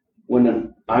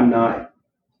when I'm not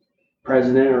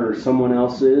president or someone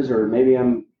else is, or maybe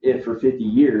I'm it for 50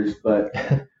 years, but,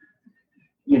 I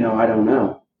don't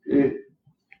know.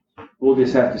 We'll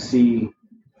just have to see.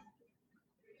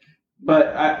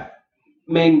 But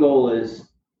main goal is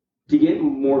to get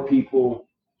more people.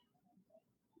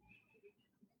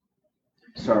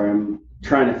 Sorry, I'm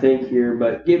trying to think here,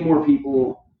 but get more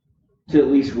people to at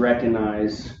least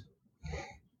recognize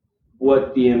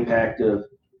what the impact of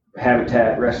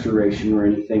habitat restoration or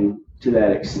anything to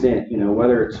that extent,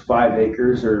 whether it's 5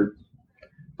 acres or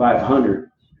 500,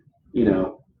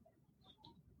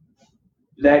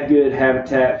 that good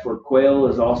habitat for quail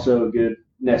is also a good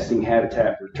nesting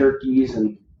habitat for turkeys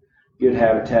and good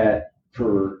habitat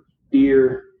for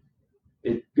deer.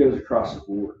 It goes across the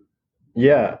board.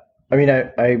 Yeah. I mean,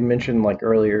 I mentioned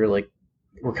earlier,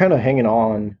 we're kind of hanging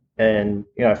on, and,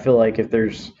 I feel like if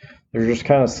there's just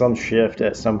kind of some shift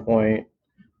at some point,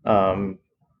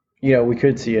 we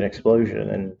could see an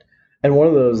explosion. And one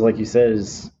of those, like you said,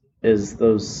 is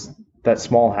that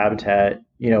small habitat,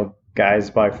 guys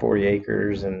buy 40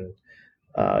 acres, and,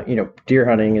 deer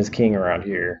hunting is king around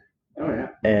here. Oh, yeah.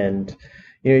 And,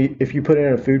 if you put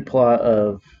in a food plot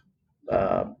of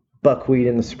buckwheat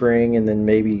in the spring and then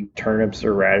maybe turnips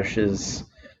or radishes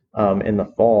in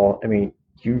the fall, I mean,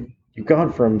 you've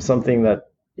gone from something that,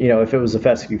 if it was a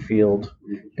fescue field,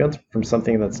 you've gone from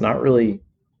something that's not really,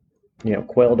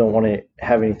 quail don't want to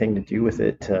have anything to do with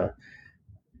it, to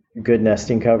good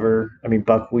nesting cover. I mean,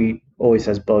 buckwheat always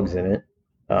has bugs in it.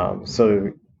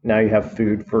 So now you have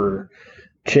food for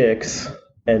chicks,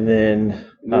 and then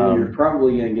you're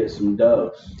probably going to get some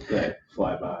doves that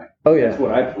fly by. Oh, yeah. That's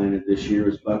what I planted this year,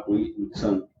 was buckwheat and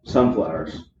some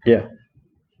sunflowers. Yeah.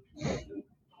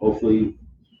 Hopefully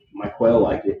my quail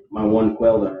like it. My one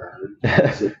quail that I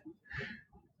heard.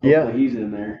 Yeah. He's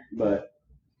in there. But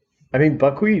I mean,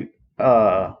 buckwheat,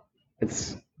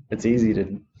 it's easy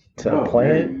to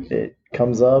plant. It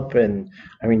comes up, and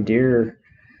I mean, deer,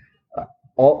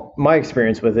 all my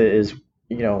experience with it is,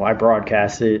 I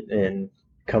broadcast it and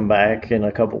come back in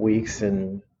a couple weeks,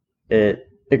 and it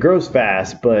grows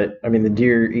fast, but I mean, the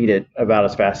deer eat it about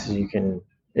as fast as you can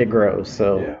it grows.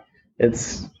 So Yeah.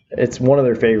 it's one of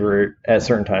their favorite at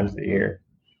certain times of the year.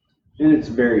 And it's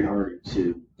very hardy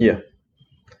too. Yeah.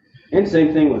 And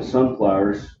same thing with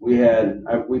sunflowers. We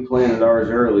planted ours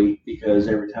early because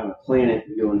every time I plant it,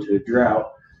 we go into a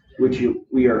drought, which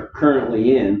we are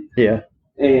currently in. Yeah.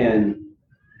 And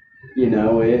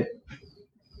it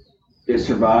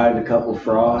survived a couple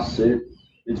frosts.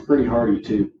 It's pretty hardy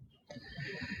too.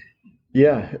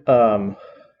 Yeah.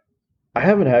 I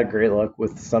haven't had great luck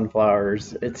with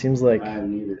sunflowers. It seems like I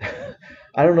haven't either.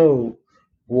 I don't know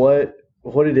what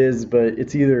it is, but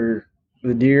it's either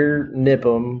the deer nip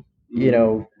them,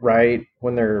 right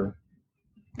when they're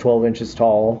 12 inches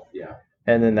tall, Yeah.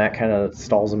 and then that kind of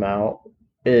stalls them out.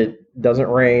 It doesn't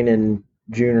rain in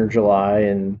June or July,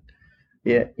 and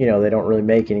they don't really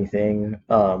make anything.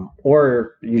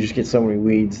 Or you just get so many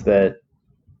weeds that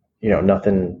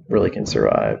nothing really can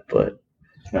survive. But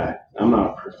I'm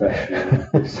not a professional.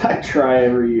 I try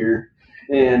every year,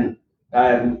 and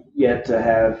I've yet to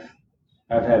have.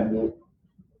 I've had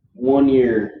one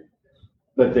year,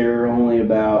 but they're only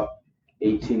about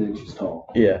 18 inches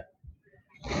tall. yeah,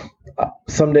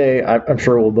 someday I'm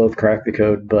sure we'll both crack the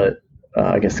code, but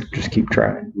I guess just keep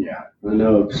trying. Yeah, I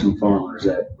know of some farmers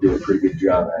that do a pretty good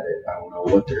job at it. I don't know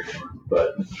what they're doing,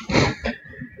 but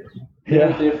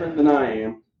they're different than I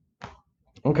am.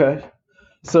 Okay.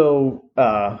 So,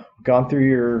 gone through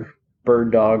your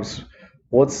bird dogs.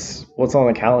 What's on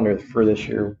the calendar for this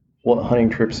year? What hunting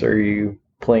trips are you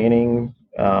planning?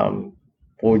 What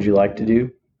would you like to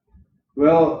do?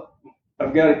 Well,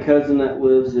 I've got a cousin that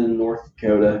lives in North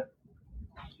Dakota.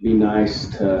 Be nice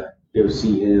to go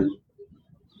see him.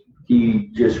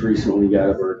 He just recently got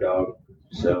a bird dog,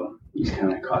 so he's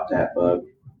kind of caught that bug.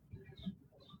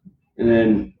 And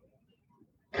then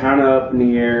kind of up in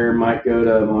the air, might go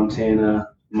to Montana,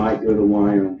 might go to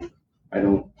Wyoming. I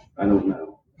don't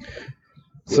know.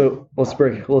 So let's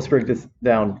break this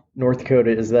down. North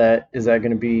Dakota, is that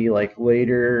going to be like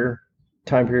later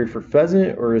time period for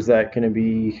pheasant, or is that going to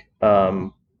be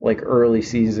like early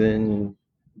season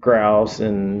grouse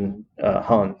and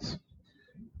hunts?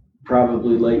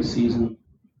 Probably late season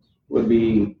would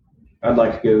be. I'd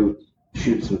like to go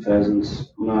shoot some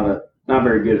pheasants. I'm not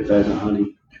very good at pheasant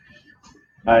hunting.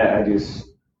 I just,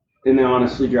 and they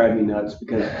honestly drive me nuts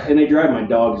and they drive my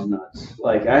dogs nuts.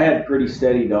 Like I had pretty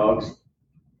steady dogs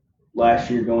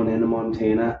last year going into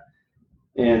Montana,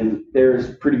 and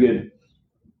there's pretty good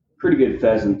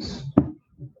pheasants,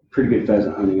 pretty good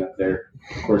pheasant hunting up there.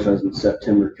 Of course, I was in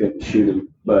September, couldn't shoot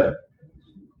them, but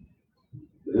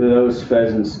those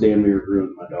pheasants damn near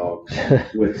ruined my dogs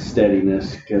with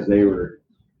steadiness because they were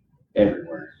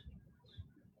everywhere.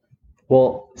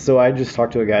 Well, so I just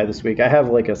talked to a guy this week. I have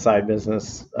like a side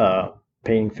business,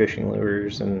 painting fishing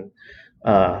lures, and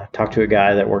talked to a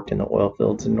guy that worked in the oil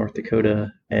fields in North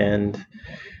Dakota. And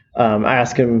I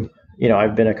asked him,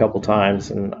 I've been a couple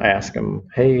times, and I asked him,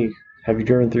 hey, have you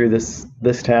driven through this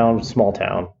town, small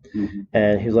town? Mm-hmm.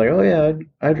 And he's like, oh yeah,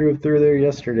 I drove through there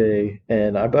yesterday,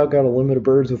 and I about got a limit of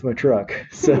birds with my truck.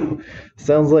 So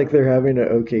sounds like they're having an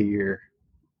okay year.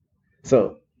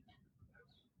 So.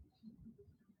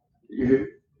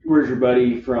 Where's your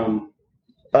buddy from?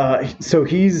 So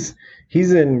he's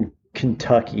in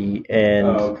Kentucky, and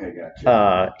okay,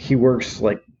 gotcha. He works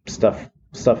like stuff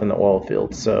in the oil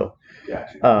field. So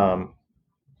gotcha. I'm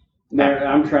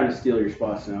trying to steal your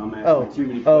spots now. I'm asking too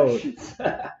many questions.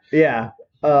 Yeah.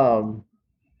 So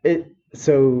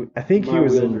I think he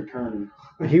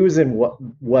was in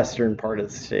western part of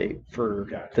the state for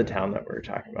the town that we were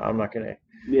talking about. I'm not gonna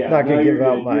give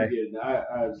out my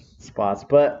spots,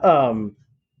 but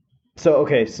so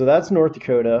that's North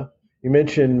Dakota. You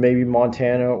mentioned maybe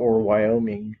Montana or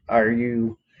Wyoming.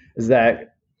 Is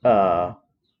that I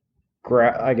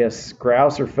guess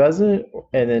grouse or pheasant,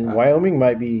 and then Wyoming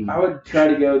might be. I would try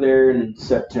to go there in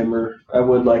September. I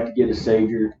would like to get a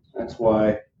sager. That's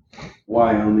why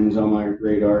Wyoming's on my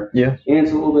radar. Yeah, and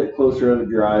it's a little bit closer of a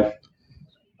drive.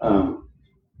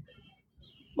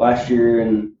 Last year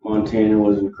in Montana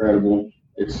was incredible.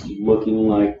 It's looking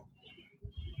like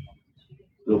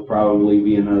it'll probably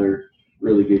be another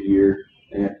really good year.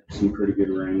 They had some pretty good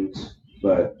rains,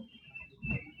 but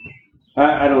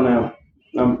I don't know.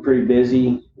 I'm pretty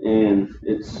busy, and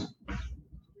it's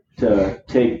to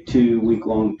take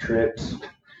 2-week-long trips.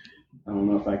 I don't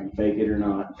know if I can fake it or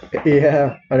not.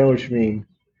 Yeah, I know what you mean.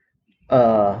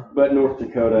 But North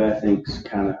Dakota, I think, is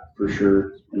kind of for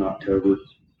sure in October.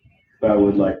 But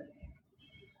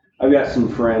I've got some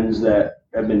friends that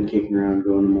have been kicking around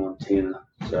going to Montana,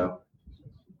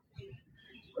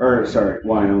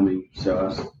 Wyoming. So I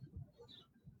was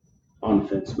on the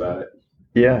fence about it.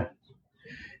 Yeah.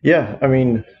 I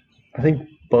mean, I think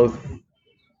both.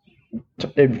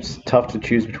 It's tough to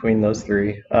choose between those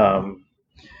three.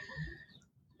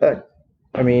 But,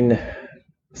 I mean,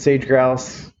 sage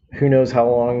grouse. Who knows how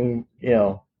long?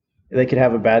 They could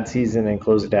have a bad season and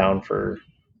close it down for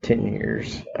 10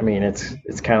 years. I mean, it's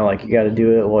kind of like you got to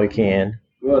do it while you can.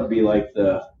 Well, it'd be like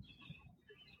the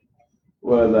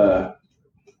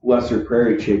lesser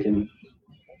prairie chicken.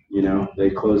 They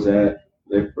close that.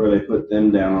 They put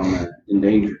them down on the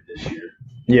endangered this year.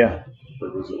 Yeah. Or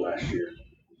was it last year?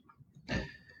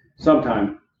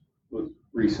 Sometime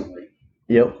recently.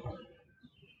 Yep.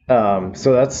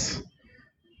 So that's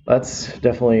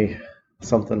definitely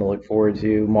something to look forward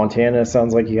to. Montana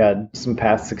sounds like you had some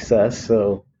past success,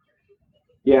 so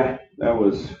Yeah, that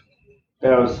was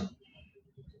the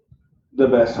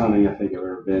best hunting I think I've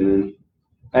ever been in.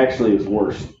 Actually, it was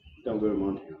worse. Don't go to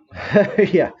Montana.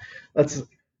 yeah, that's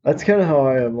kind of how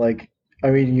I am. Like, I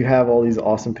mean, you have all these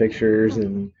awesome pictures,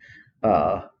 and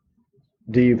uh,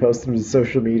 do you post them to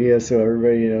social media so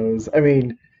everybody knows? I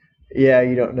mean, yeah,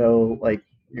 you don't know like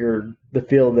the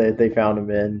field that they found them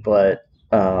in, but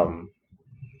I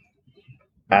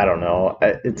don't know.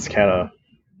 It's kind of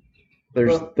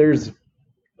there's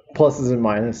pluses and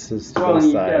minuses to Well, both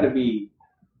and you got to sides. be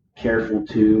careful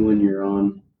too when you're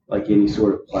on like any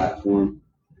sort of platform.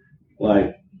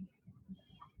 Like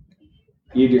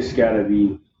you just got to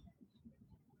be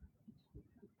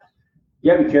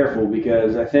careful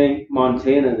because I think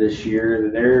Montana this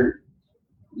year their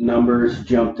numbers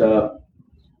jumped up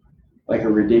like a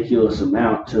ridiculous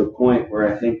amount to a point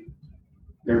where I think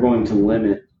they're going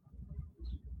to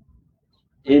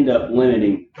end up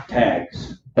limiting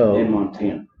tags in Oh,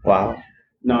 Montana, wow.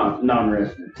 not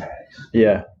non-resident tags.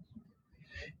 Yeah.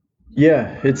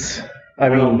 Yeah, I I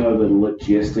don't mean, know the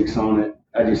logistics on it.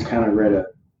 I just kind of read a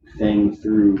thing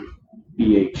through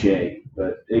BHA,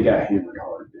 but they got hammered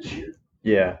hard this year.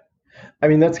 yeah. I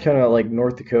mean, that's kind of like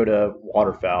North Dakota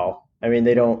waterfowl. I mean,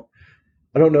 I don't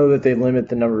know that they limit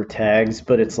the number of tags,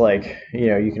 but it's like,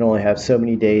 you can only have so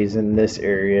many days in this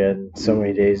area and so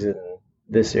many days in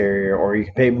this area, or you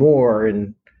can pay more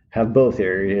and have both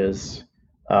areas.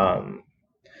 Um,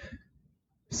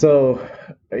 so,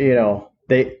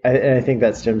 I think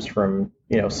that stems from,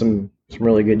 some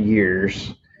really good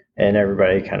years and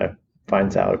everybody kind of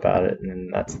finds out about it.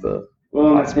 And that's the Well,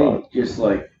 and I hotspot. think just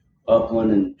like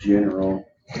upland in general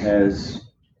has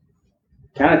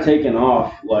kind of taken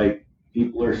off. Like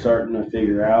people are starting to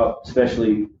figure out,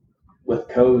 especially with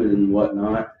COVID and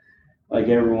whatnot. Like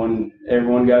everyone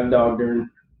got a dog during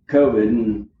COVID,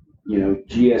 and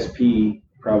GSP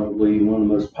probably one of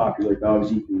the most popular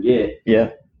dogs you can get. Yeah.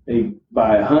 They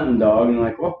buy a hunting dog and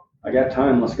like, well, I got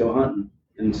time, let's go hunting.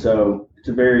 And so it's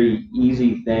a very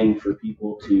easy thing for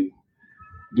people to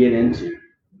get into.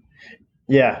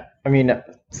 Yeah. I mean,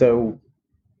 so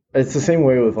it's the same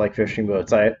way with like fishing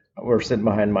boats. We're sitting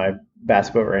behind my bass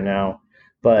boat right now,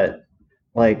 but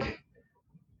like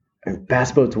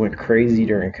bass boats went crazy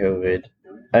during COVID,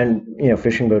 and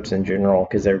fishing boats in general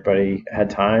because everybody had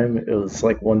time. It was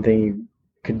like one thing you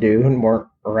could do and weren't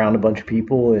around a bunch of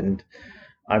people. And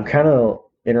I'm kind of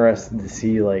interested to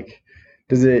see like,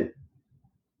 does it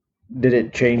did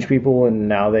it change people? And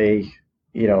now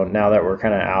that we're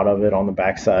kind of out of it on the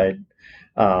backside,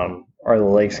 are the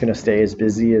lakes going to stay as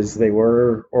busy as they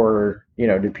were, or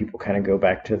do people kind of go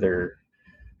back to their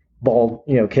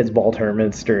kids ball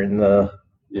tournaments during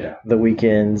Yeah. the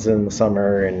weekends in the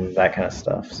summer and that kind of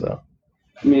stuff? So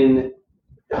I mean,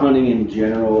 hunting in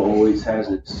general always has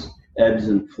its ebbs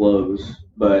and flows,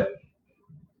 but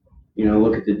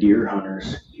look at the deer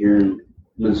hunters here in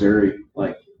Missouri.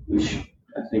 Like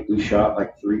I think we shot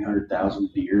like 300,000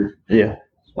 deer yeah,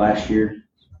 last year.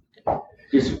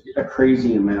 Just a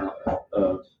crazy amount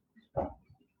of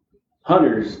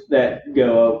hunters that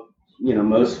go up.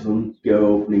 Most of them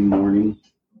go opening morning,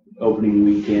 opening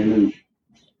weekend, and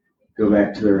go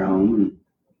back to their home and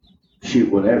shoot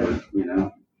whatever.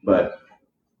 But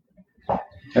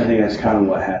I think that's kind of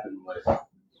what happened with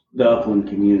the upland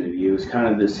community. It was kind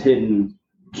of this hidden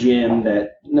gem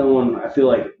that I feel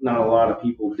like not a lot of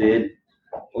people did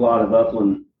a lot of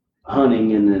upland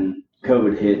hunting, and then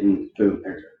COVID hit, and boom,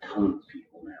 there's a ton of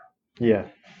people now. yeah,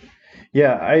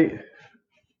 yeah.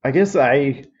 I guess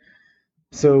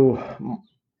so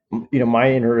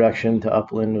my introduction to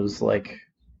upland was like,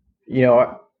 you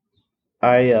know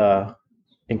I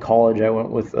in college I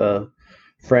went with a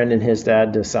friend and his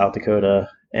dad to South Dakota,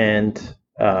 and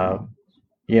kind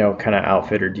of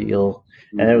outfitter deal,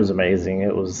 and it was amazing.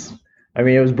 It was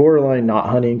borderline not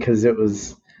hunting because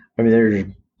there's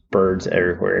birds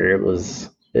everywhere. It was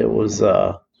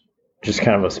just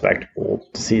kind of a spectacle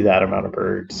to see that amount of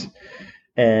birds,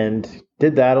 and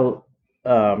did that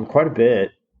quite a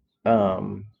bit.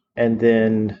 And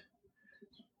then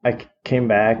came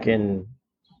back and,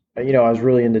 I was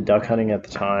really into duck hunting at the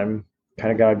time.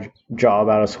 Kind of got a job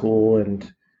out of school,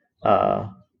 and uh,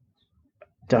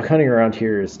 duck hunting around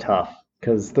here is tough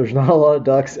because there's not a lot of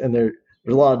ducks, and there's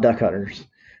a lot of duck hunters.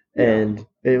 Yeah. And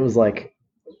it was like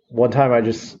one time I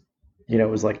just, it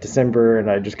was like December, and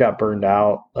I just got burned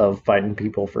out of fighting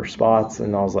people for spots,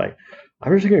 and I was like,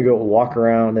 I'm just gonna go walk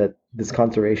around at this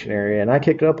conservation area, and I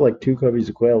kicked up like two coveys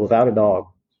of quail without a dog,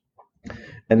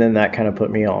 and then that kind of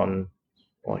put me on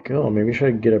like, oh, maybe I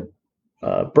should get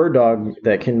a bird dog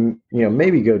that can,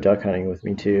 maybe go duck hunting with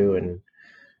me too. And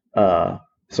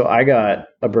so I got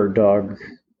a bird dog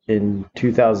in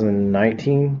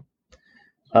 2019.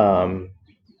 Um,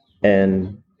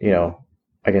 and, I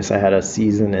guess I had a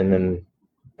season, and then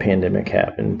pandemic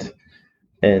happened.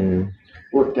 And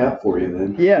Worked out for you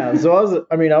then. yeah, so I was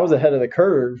ahead of the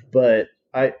curve, but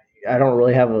I don't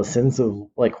really have a sense of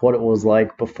like what it was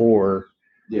like before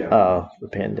the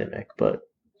pandemic. But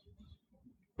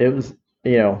it was,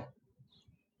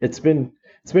 it's been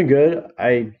good.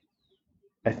 I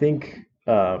think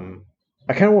I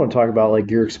kind of want to talk about like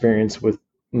your experience with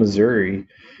Missouri,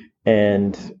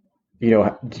 and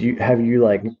have you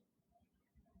like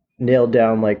nailed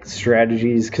down like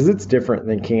strategies, because it's different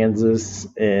than Kansas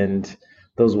and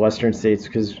those western states,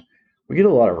 because we get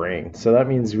a lot of rain, so that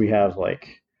means we have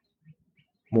like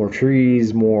more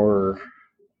trees, more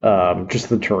just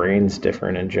the terrain's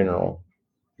different in general.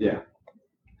 Yeah.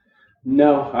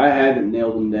 No, I haven't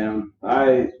nailed them down.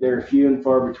 They're few and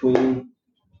far between.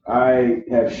 I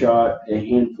have shot a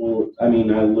handful, I mean,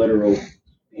 a literal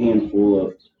handful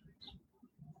of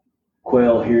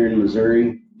quail here in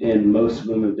Missouri, and most of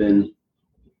them have been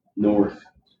north.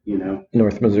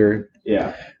 North Missouri.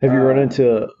 Yeah. Have you run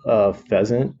into a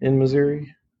pheasant in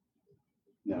Missouri?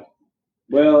 No.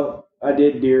 Well, I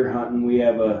did deer hunting. We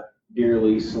have a deer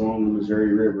lease along the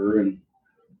Missouri River, and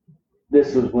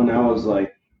this was when I was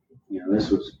like, this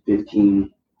was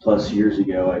 15 plus years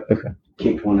ago. I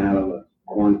kicked one out of a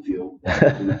cornfield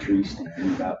in a tree stand,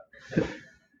 and about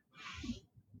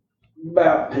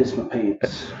pissed my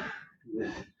pants.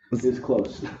 It's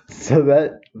close. So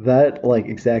that like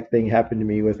exact thing happened to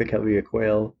me with a covey of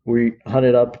quail. We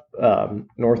hunted up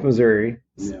North Missouri,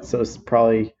 so it's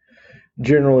probably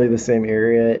generally the same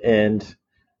area, and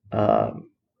um,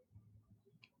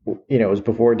 it was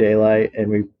before daylight,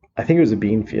 and I think it was a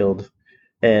bean field,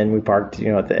 and we parked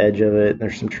at the edge of it, and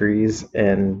there's some trees,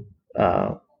 and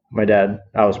my dad,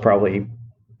 I was probably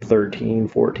 13,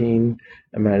 14,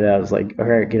 and my dad was like, all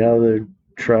right, get out of the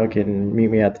truck and meet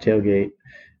me at the tailgate.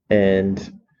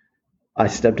 And I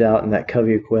stepped out, and that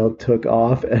covey of quail took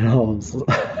off, and I was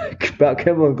like, about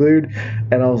come unglued,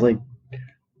 and I was like,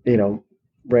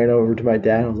 ran over to my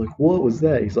dad. I was like, what was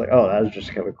that? He's like, oh, that was just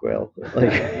a covey of quail.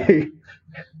 Like,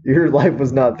 your life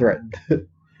was not threatened.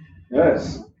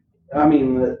 Yes. I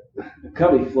mean, the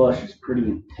covey flush is pretty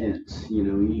intense.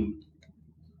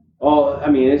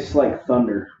 It's like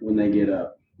thunder when they get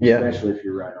up, especially if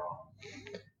you're right on.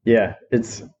 Yeah,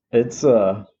 it's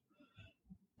a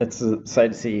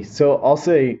sight to see. So I'll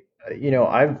say,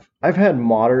 I've had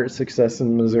moderate success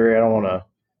in Missouri. I don't want to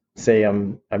say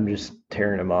I'm just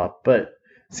tearing them up, but it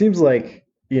seems like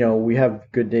we have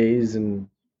good days and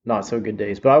not so good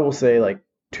days. But I will say, like,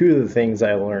 two of the things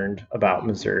I learned about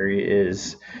Missouri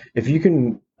is if you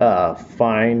can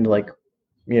find like,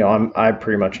 I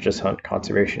pretty much just hunt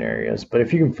conservation areas, but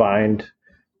if you can find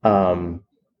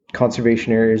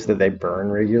conservation areas that they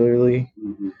burn regularly,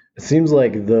 it seems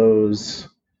like those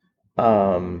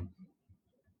have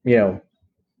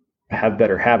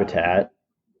better habitat,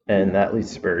 and that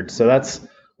leads to birds. So that's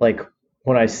like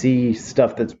when I see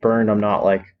stuff that's burned, I'm not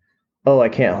like, oh, I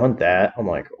can't hunt that. I'm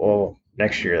like, oh,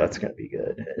 next year that's going to be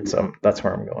good. And so that's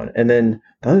where I'm going. And then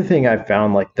the other thing I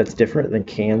found like that's different than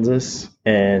Kansas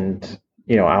and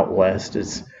out west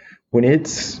is when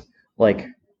it's like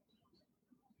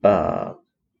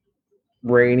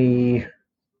rainy,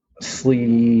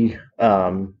 sleety,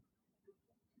 and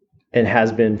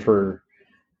has been for,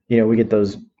 we get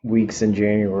those weeks in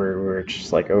January where it's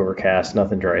just like overcast,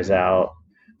 nothing dries out.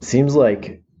 Seems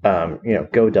like,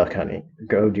 go duck hunting,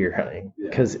 go deer hunting,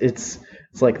 because it's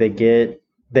like they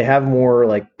have more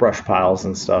like brush piles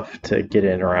and stuff to get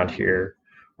in around here,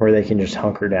 where they can just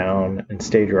hunker down and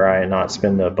stay dry and not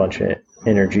spend a bunch of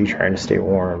energy trying to stay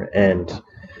warm. And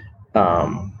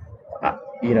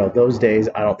those days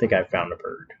I don't think I've found a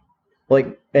bird.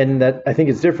 Like, and that I think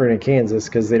it's different in Kansas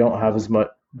because they don't have as much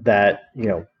that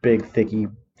big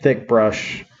thick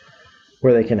brush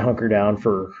where they can hunker down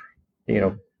for 3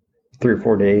 or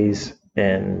 4 days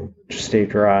and just stay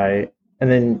dry.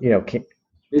 And then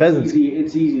pheasants.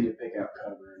 It's easy to pick out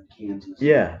cover in Kansas.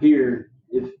 Yeah, Here,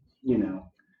 if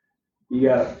you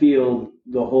got a field,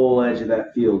 the whole edge of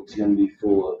that field's going to be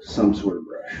full of some sort of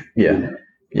brush. yeah,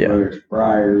 yeah, whether it's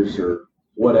briars or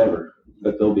whatever,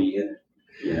 but they'll be in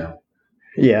it.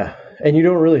 yeah. And you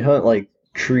don't really hunt like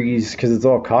trees because it's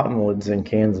all cottonwoods in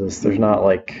Kansas. There's not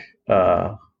like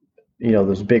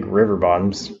those big river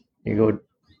bottoms. You go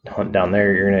hunt down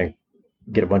there, you're gonna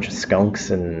get a bunch of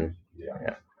skunks and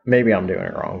maybe I'm doing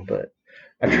it wrong, but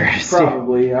I try to see.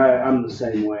 Probably, I'm the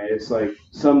same way. It's like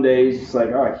some days it's like,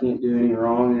 oh, I can't do anything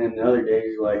wrong, and the other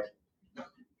days you're like,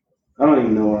 I don't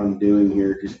even know what I'm doing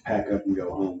here. Just pack up and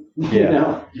go home.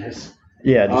 Yeah.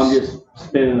 I'm just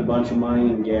spending a bunch of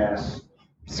money in gas.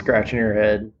 Scratching your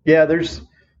head. Yeah, there's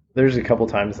a couple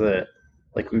times that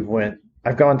like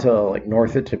I've gone to like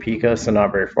north of Topeka, so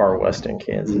not very far west in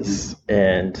Kansas,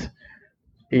 and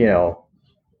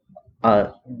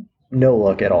no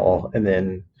luck at all. And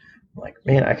then like,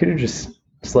 man, I could have just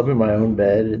slept in my own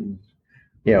bed and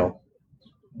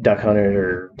duck hunted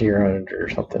or deer hunted or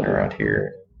something around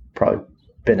here. Probably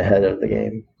been ahead of the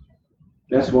game.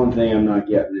 That's one thing I'm not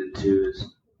getting into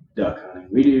is duck hunting.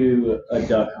 We do a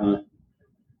duck hunt.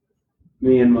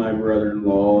 Me and my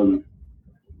brother-in-law and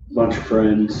a bunch of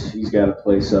friends. He's got a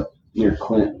place up near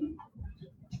Clinton,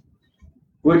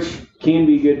 which can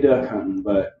be good duck hunting,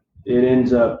 but it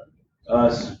ends up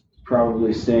us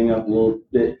probably staying up a little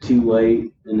bit too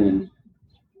late, and then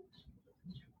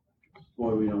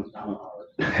boy, we don't hunt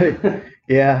hard.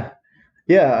 Yeah.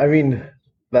 I mean,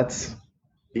 that's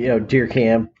deer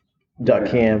camp, duck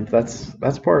camp.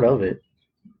 That's part of it.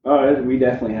 Oh, we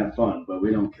definitely have fun, but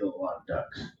we don't kill a lot of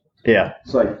ducks. Yeah.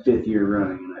 It's like 5th year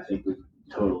running, and I think we've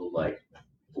totaled like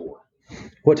 4.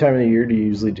 What time of the year do you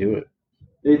usually do it?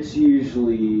 It's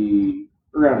usually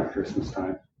around Christmas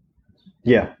time.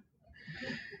 Yeah.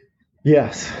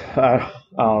 Yes. I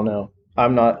don't know.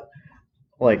 I'm not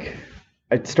like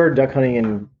I started duck hunting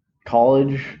in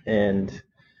college, and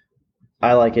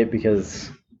I like it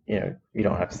because you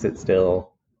don't have to sit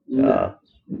still,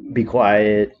 be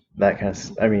quiet, that kind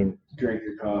of. I mean, drink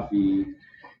your coffee.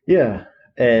 Yeah,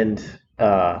 and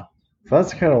so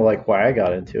that's kind of like why I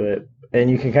got into it. And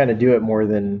you can kind of do it more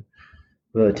than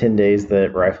the 10 days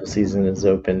that rifle season is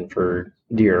open for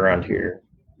deer around here.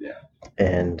 Yeah.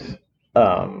 And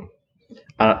I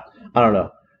don't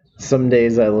know. Some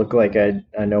days I look like I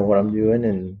know what I'm doing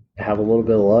and have a little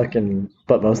bit of luck,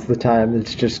 but most of the time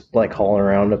it's just like hauling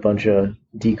around a bunch of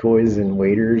decoys and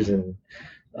waders and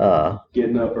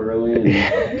getting up early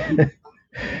and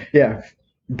yeah,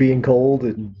 being cold,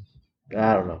 and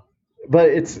I don't know. But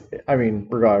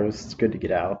regardless, it's good to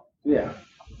get out. Yeah.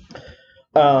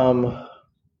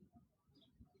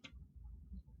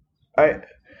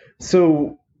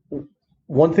 So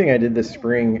one thing I did this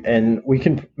spring, and we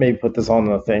can maybe put this on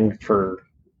the thing for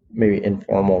maybe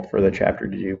informal for the chapter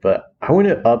to do, but I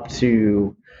went up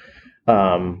to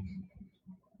I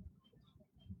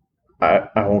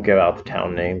won't give out the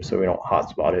town name so we don't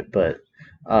hotspot it, but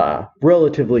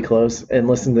relatively close, and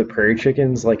listened to prairie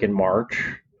chickens like in March.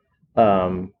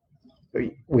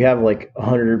 We have like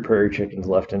 100 prairie chickens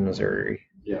left in Missouri.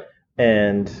 Yeah.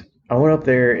 And I went up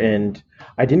there and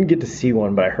I didn't get to see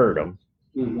one, but I heard them.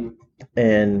 Mm-hmm.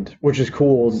 And which is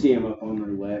cool. See them up on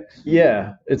their legs.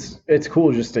 Yeah, it's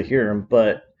cool just to hear them,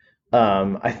 but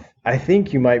I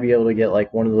think you might be able to get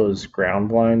like one of those ground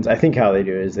blinds. I think how they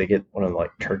do it is they get one of the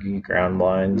like turkey ground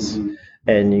blinds,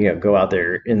 and go out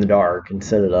there in the dark and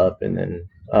set it up, and then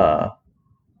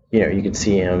you can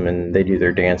see them, and they do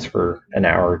their dance for an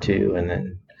hour or two, and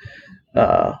then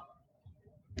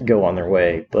go on their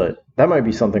way. But that might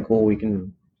be something cool we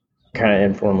can kind of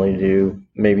informally do.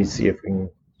 Maybe see if we can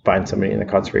find somebody in the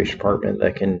conservation department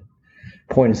that can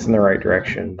point us in the right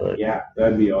direction. But yeah,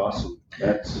 that'd be awesome.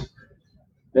 That's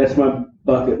my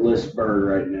bucket list bird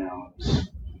right now. It's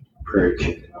prairie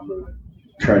chicken. I'm gonna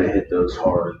try to hit those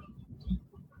hard.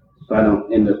 If I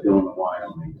don't end up going to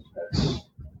Wyoming, I'm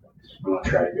gonna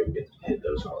try to go hit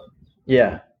those hard.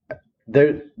 Yeah,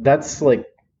 that's like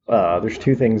there's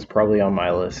two things probably on my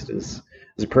list is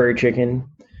a prairie chicken,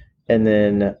 and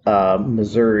then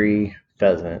Missouri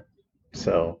pheasant.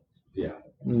 So yeah,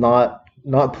 not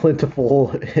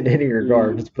plentiful in any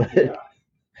regards, but yeah.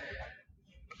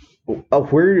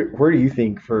 Where do you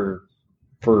think for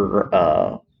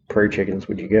prairie chickens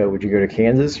would you go? Would you go to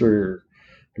Kansas or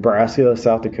Nebraska,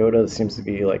 South Dakota? That seems to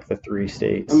be like the 3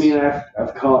 states. I mean,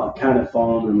 I've kind of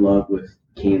fallen in love with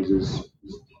Kansas.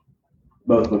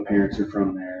 Both my parents are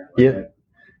from there. Yeah.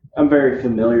 I'm very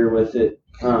familiar with it.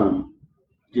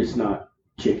 Just not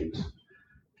chickens.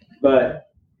 But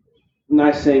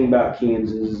nice thing about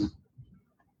Kansas,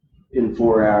 in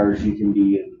 4 hours you can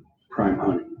be in prime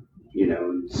hunting.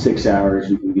 In 6 hours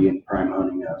you can be in prime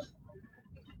hunting of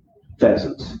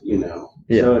pheasants. Yeah.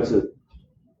 So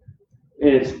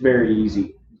it's very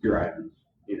easy driving.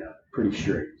 Pretty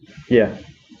straight. Yeah.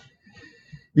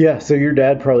 Yeah. So your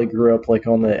dad probably grew up like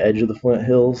on the edge of the Flint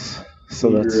Hills. So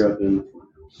He that's grew up in the Flint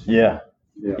yeah.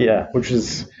 Hills. Yeah. Which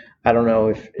is, I don't know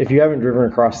if you haven't driven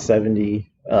across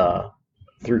 70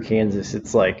 through Kansas,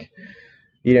 it's like,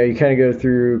 you kind of go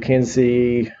through Kansas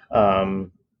City.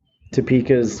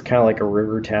 Topeka's kind of like a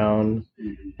river town.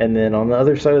 Mm-hmm. And then on the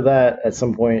other side of that, at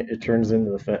some point, it turns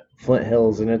into the Flint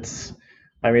Hills, and it's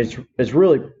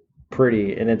really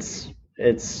pretty, and it's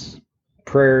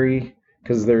prairie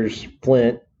because there's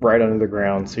flint right under the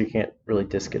ground, so you can't really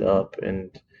disc it up, and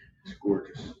It's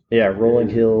gorgeous. yeah, rolling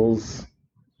hills,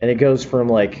 and it goes from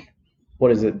like,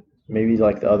 what is it? Maybe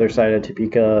like the other side of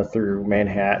Topeka through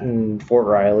Manhattan, Fort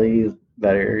Riley,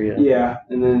 that area. Yeah,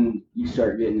 and then you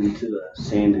start getting into the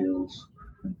sand hills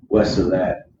west of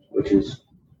that, which is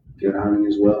good hunting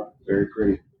as well. Very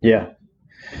pretty. Yeah.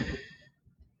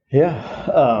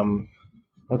 Yeah.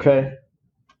 Okay.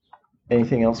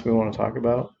 Anything else we want to talk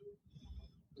about?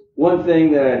 One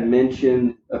thing that I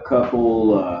mentioned a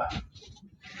couple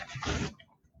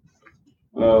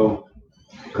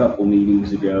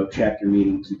meetings ago, chapter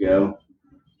meetings ago,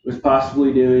 was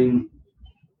possibly doing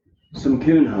some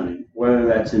coon hunting, whether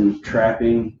that's in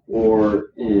trapping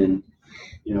or in,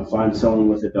 find someone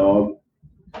with a dog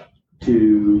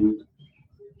to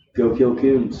go kill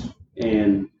coons.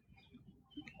 And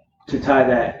to tie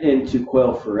that into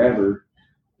quail forever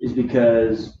is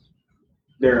because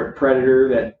they're a predator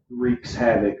that wreaks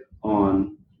havoc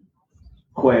on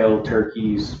quail,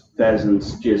 turkeys,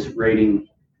 pheasants, just raiding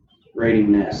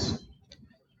nests.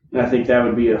 And I think that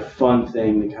would be a fun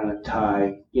thing to kind of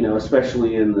tie,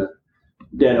 especially in the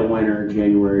dead of winter,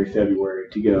 January, February,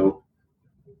 to go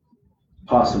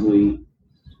possibly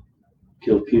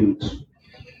kill coons,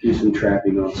 do some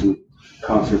trapping on some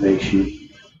conservation.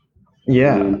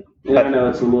 Yeah. And I know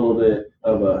it's a little bit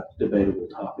of a debatable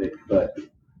topic, but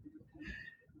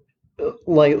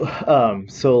like,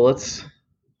 so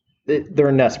they're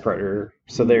a nest predator.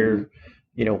 So they're,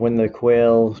 when the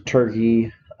quail,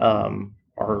 turkey,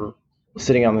 are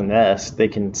sitting on the nest, they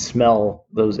can smell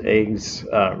those eggs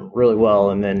really well,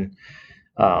 and then,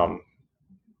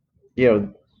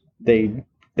 they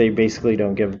basically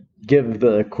don't give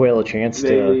the quail a chance they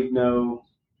to. leave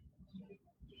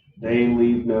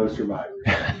no survivors.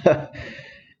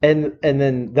 and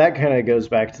then that kind of goes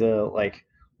back to like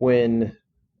when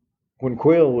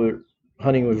quail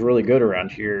hunting was really good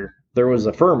around here. There was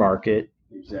a fur market.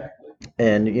 Exactly.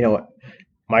 And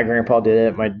my grandpa did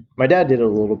it. My dad did it a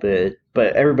little bit,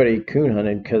 but everybody coon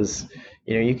hunted because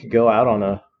you could go out on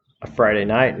a Friday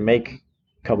night and make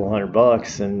a couple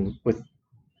 $100, and with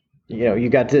you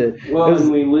got to. Well,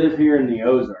 and we live here in the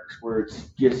Ozarks, where it's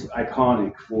just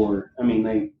iconic for. I mean,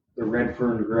 the red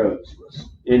fern grows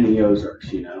was in the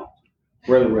Ozarks.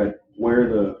 Where the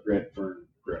red fern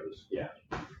grows. Yeah.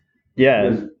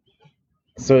 Yeah.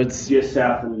 So it's just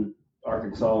south in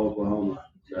Arkansas, Oklahoma.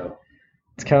 So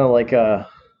it's kind of like a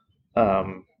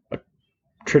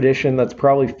tradition that's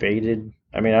probably faded.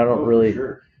 I mean, I don't really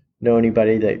know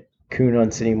anybody that coon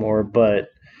hunts anymore, but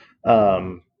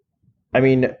I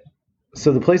mean,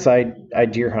 so the place I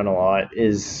deer hunt a lot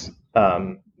is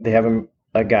they have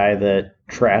a guy that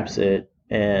traps it,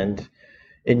 and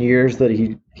in years that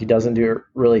he doesn't do it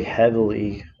really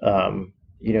heavily,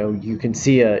 you can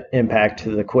see a impact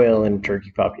to the quail and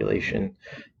turkey population.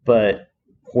 But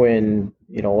when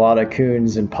a lot of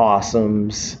coons and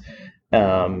possums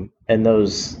and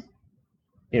those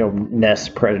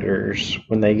nest predators,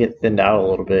 when they get thinned out a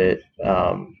little bit,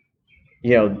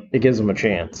 it gives them a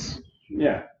chance.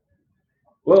 Yeah.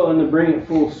 Well, and to bring it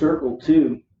full circle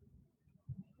too,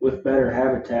 with better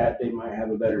habitat, they might have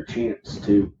a better chance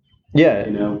too. Yeah.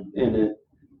 And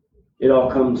it all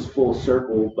comes full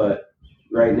circle, but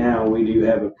right now we do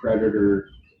have a predator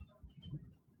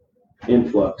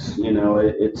influx.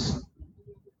 It's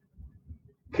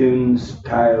coons,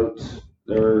 coyotes,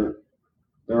 they're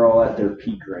all at their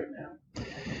peak right now.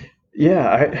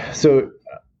 Yeah,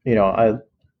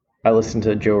 I listened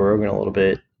to Joe Rogan a little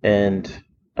bit, and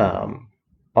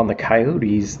on the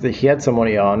coyotes, he had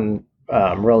somebody on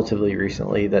relatively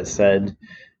recently that said,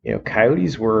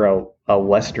 coyotes were a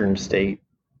western state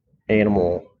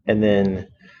animal, and then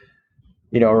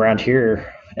around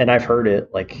here, and I've heard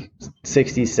it like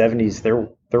 60s, 70s, there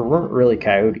weren't really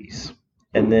coyotes,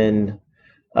 and then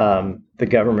the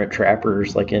government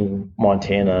trappers like in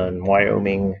Montana and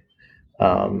Wyoming,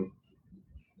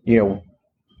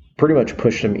 pretty much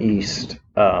pushed them east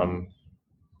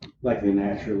Like they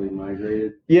naturally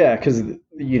migrated. Yeah, because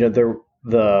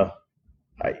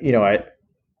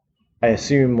I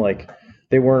assume like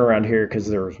they weren't around here because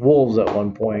there was wolves at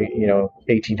one point,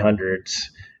 1800s,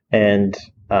 and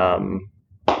um,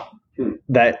 Hmm.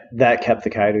 that kept the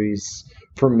coyotes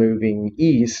from moving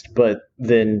east. But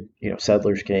then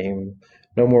settlers came,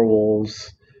 no more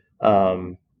wolves.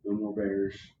 Um, No more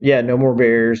bears. yeah, no more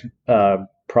bears.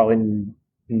 Probably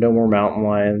no more mountain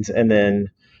lions, and then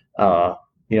uh,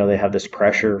 they have this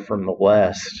pressure from the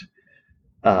west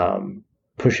um,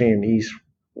 pushing them east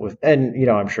with, and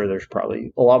I'm sure there's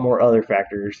probably a lot more other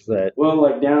factors that Well,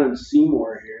 like down in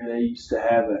Seymour here, they used to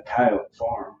have a coyote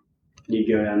farm. You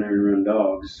go down there and run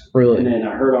dogs. really. And then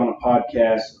I heard on a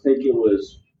podcast, I think it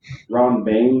was Ron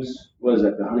Baines, was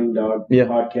it the hunting dog Yeah.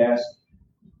 podcast?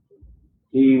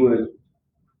 He was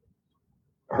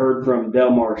heard from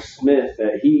Delmar Smith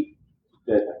that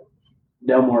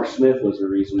Delmar Smith was the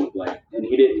reason, like, and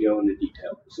he didn't go into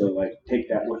detail. So like, take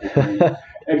that with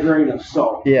a grain of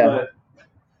salt. Yeah. But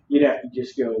you'd have to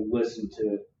just go listen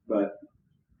to it. But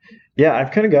Yeah,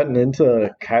 I've kind of gotten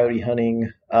into coyote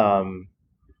hunting.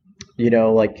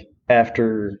 Like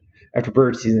after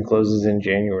bird season closes in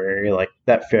January, like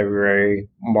that February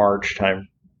March time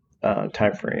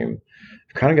frame.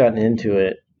 I've kind of gotten into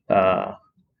it.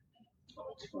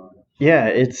 it's fun. Yeah,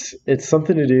 it's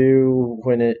something to do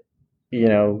when you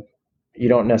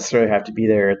don't necessarily have to be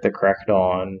there at the crack of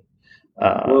dawn.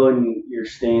 Well, and your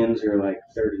stands are like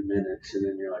 30 minutes, and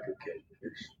then you're like, okay,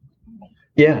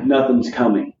 Yeah, nothing's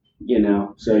coming,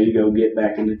 So you go get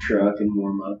back in the truck and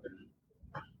warm up and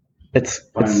it's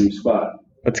find a new spot.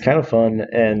 it's kind of fun,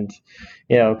 and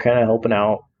kind of helping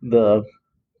out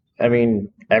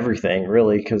everything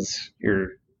really, because your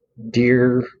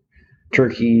deer,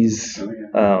 turkeys. Oh,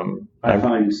 yeah. I I'm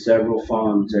find several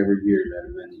farms every year that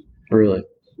have been really,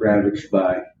 ravaged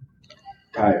by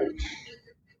coyotes.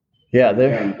 yeah,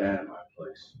 They're they're bad in my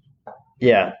place.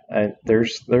 yeah.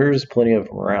 There's plenty of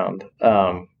them around.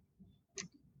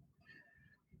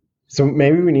 So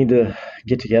maybe we need to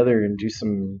get together and do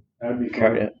some That'd be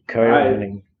fun. coyote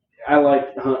hunting. I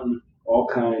like hunting all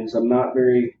kinds. I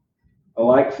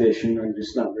like fishing. I'm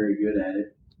just not very good at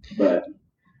it. But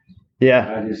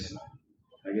Yeah.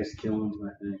 I guess killing's my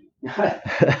thing.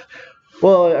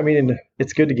 Well,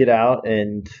 it's good to get out,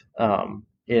 and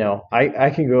I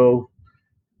can go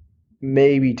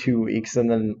maybe 2 weeks, and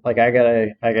then like I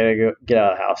gotta go get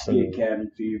out of the house, Get and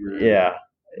cabin fever. yeah,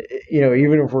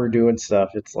 even if we're doing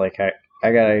stuff, it's like I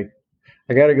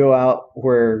gotta go out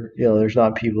where there's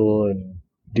not people and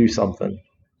do something.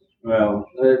 Well,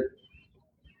 a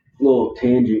little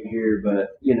tangent here, but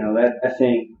that I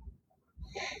think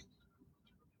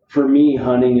for me,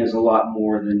 hunting is a lot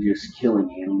more than just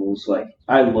killing animals. Like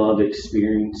I love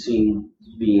experiencing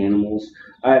the animals.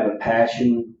 I have a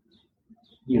passion,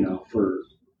 for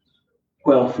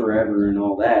forever and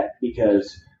all that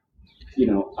because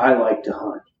I like to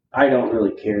hunt. I don't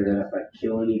really care that if I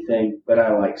kill anything, but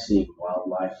I like seeing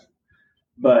wildlife.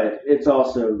 But it's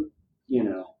also,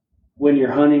 when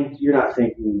you're hunting, you're not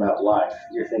thinking about life.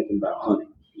 You're thinking about hunting.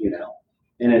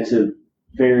 And it's a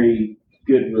very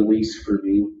good release for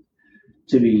me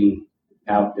to be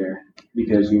out there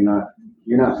because you're not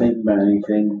thinking about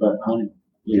anything but hunting.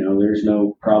 There's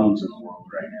no problems in the world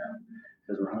right now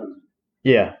because we're hunting.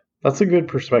 Yeah, that's a good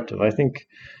perspective. I think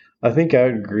I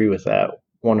would agree with that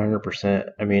 100%.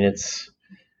 It's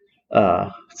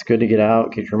good to get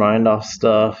out, get your mind off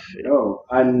stuff. No,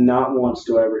 I not once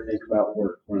do I ever think about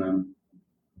work when I'm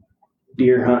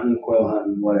deer hunting, quail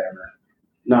hunting, whatever.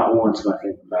 Not once am I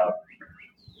thinking about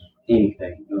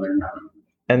anything other than hunting.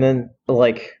 And then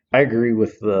like I agree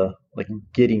with the like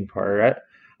getting part.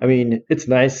 It's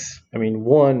nice.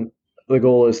 One, the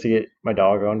goal is to get my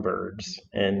dog on birds,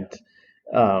 and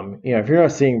if you're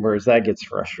not seeing birds, that gets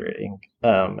frustrating.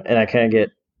 And I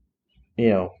you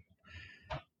know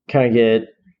kind of get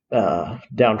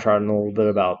downtrodden a little bit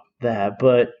about that.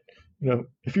 But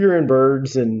if you're in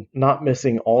birds and not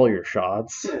missing all your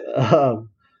shots,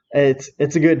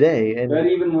 it's a good day. And But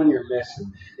even when you're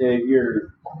missing,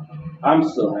 I'm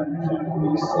still having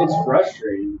fun. It's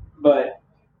frustrating, but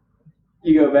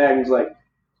you go back and it's like,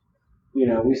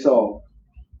 we saw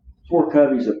 4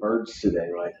 coveys of birds today.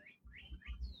 Like,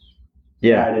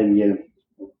 yeah, I didn't get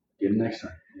them. Get them next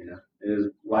time.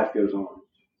 Life goes on.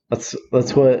 that's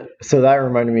what. So that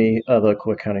reminded me of a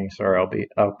quick hunting. Sorry,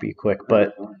 I'll be quick.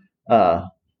 But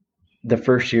the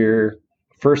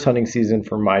first hunting season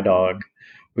for my dog,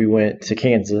 we went to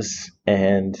Kansas,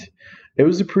 and it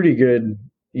was a pretty good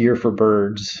year for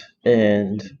birds.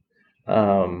 And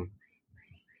I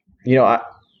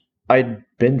I'd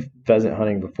been pheasant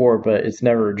hunting before, but it's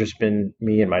never just been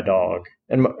me and my dog,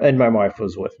 and my wife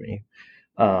was with me.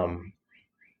 Um,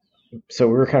 so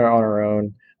we were kind of on our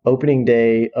own. Opening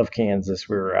day of Kansas,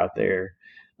 we were out there.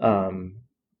 Um,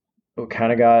 we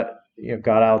kind of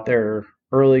got out there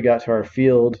early, got to our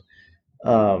field,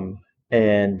 um,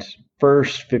 and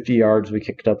first 50 yards we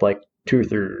kicked up like two or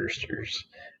three roosters,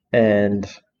 and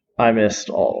I missed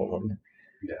all of them.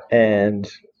 Yeah. And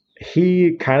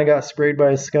he kind of got sprayed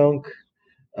by a skunk.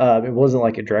 It wasn't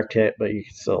like a direct hit, but you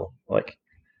could still like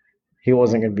he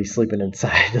wasn't going to be sleeping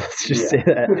inside. Let's just say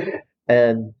that.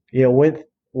 And went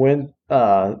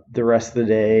the rest of the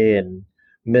day and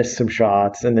missed some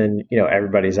shots, and then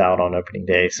everybody's out on opening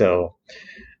day, so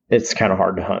it's kind of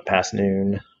hard to hunt past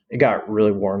noon. It got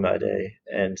really warm that day,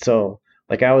 and so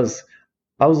like I was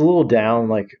a little down,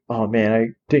 like, oh man, I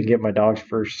didn't get my dog's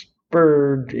first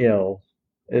bird.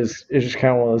 It's just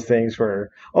kind of one of those things where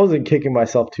I wasn't kicking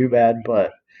myself too bad,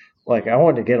 but like I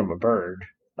wanted to get him a bird.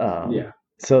 Yeah.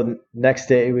 So next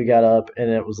day we got up and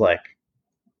it was like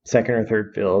second or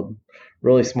third field,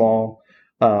 really small.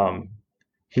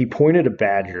 He pointed a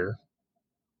badger,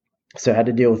 so I had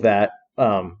to deal with that.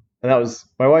 And that was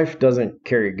my wife doesn't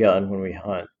carry a gun when we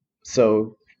hunt,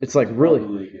 so it's like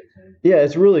really, yeah,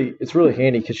 it's really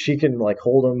handy because she can like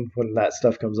hold them when that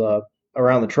stuff comes up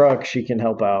around the truck. She can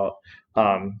help out.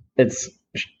 It's,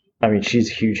 I mean, she's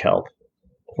a huge help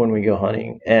when we go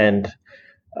hunting, and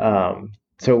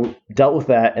so dealt with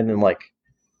that, and then like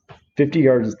 50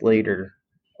 yards later,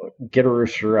 get a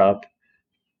rooster up.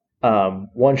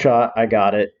 One shot, I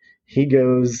got it. He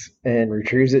goes and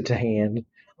retrieves it to hand.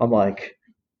 I'm like,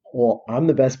 well, I'm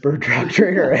the best bird dog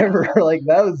trainer ever. Like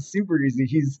that was super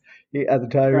easy. At the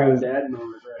time he was dad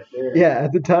moment right there. Yeah,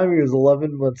 at the time he was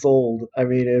 11 months old. I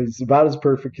mean, it was about as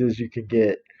perfect as you could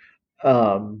get.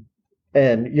 And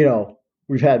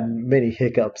we've had many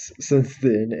hiccups since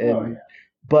then, and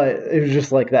but it was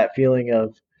just like that feeling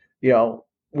of,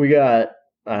 we got,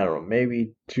 I don't know,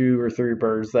 maybe two or three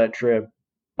birds that trip.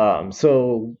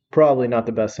 So probably not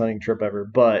the best hunting trip ever,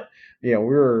 but we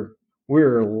were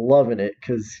loving it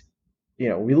because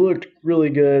we looked really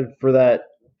good for that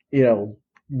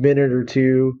minute or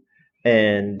two,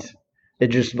 and it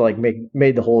just like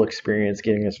made the whole experience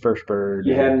getting his first bird.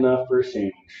 You had enough for a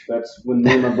sandwich. That's when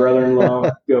me and my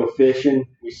brother-in-law go fishing.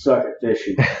 We suck at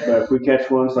fishing, but if we catch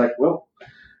one, it's like, well,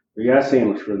 we got a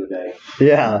sandwich for the day.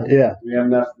 Yeah. We have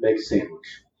enough to make a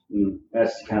sandwich. And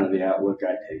that's kind of the outlook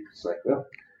I take. It's like, well,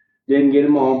 didn't get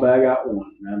them all, but I got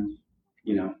one.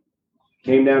 And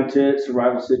came down to it,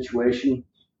 survival situation.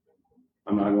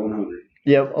 I'm not going hungry.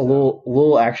 Yep, a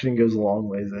little action goes a long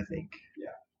ways, I think.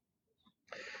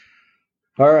 Yeah.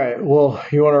 All right. Well,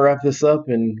 you want to wrap this up,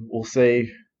 and we'll save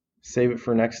it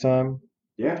for next time.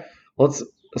 Yeah.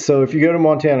 So if you go to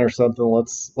Montana or something,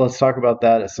 let's talk about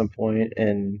that at some point,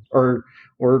 or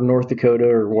North Dakota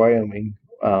or Wyoming.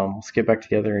 Let's get back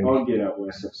together and I'll get out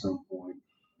west at some point.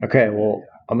 Okay. Well,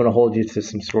 I'm gonna hold you to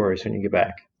some stories when you get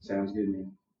back. Sounds good,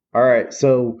 man. All right.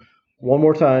 So one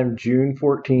more time, June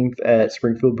 14th at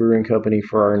Springfield Brewing Company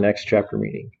for our next chapter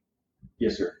meeting.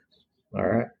 Yes, sir. All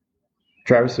right.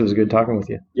 Travis, it was good talking with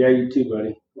you. Yeah, you too,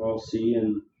 buddy. I'll see you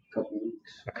in a couple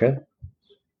weeks. Okay.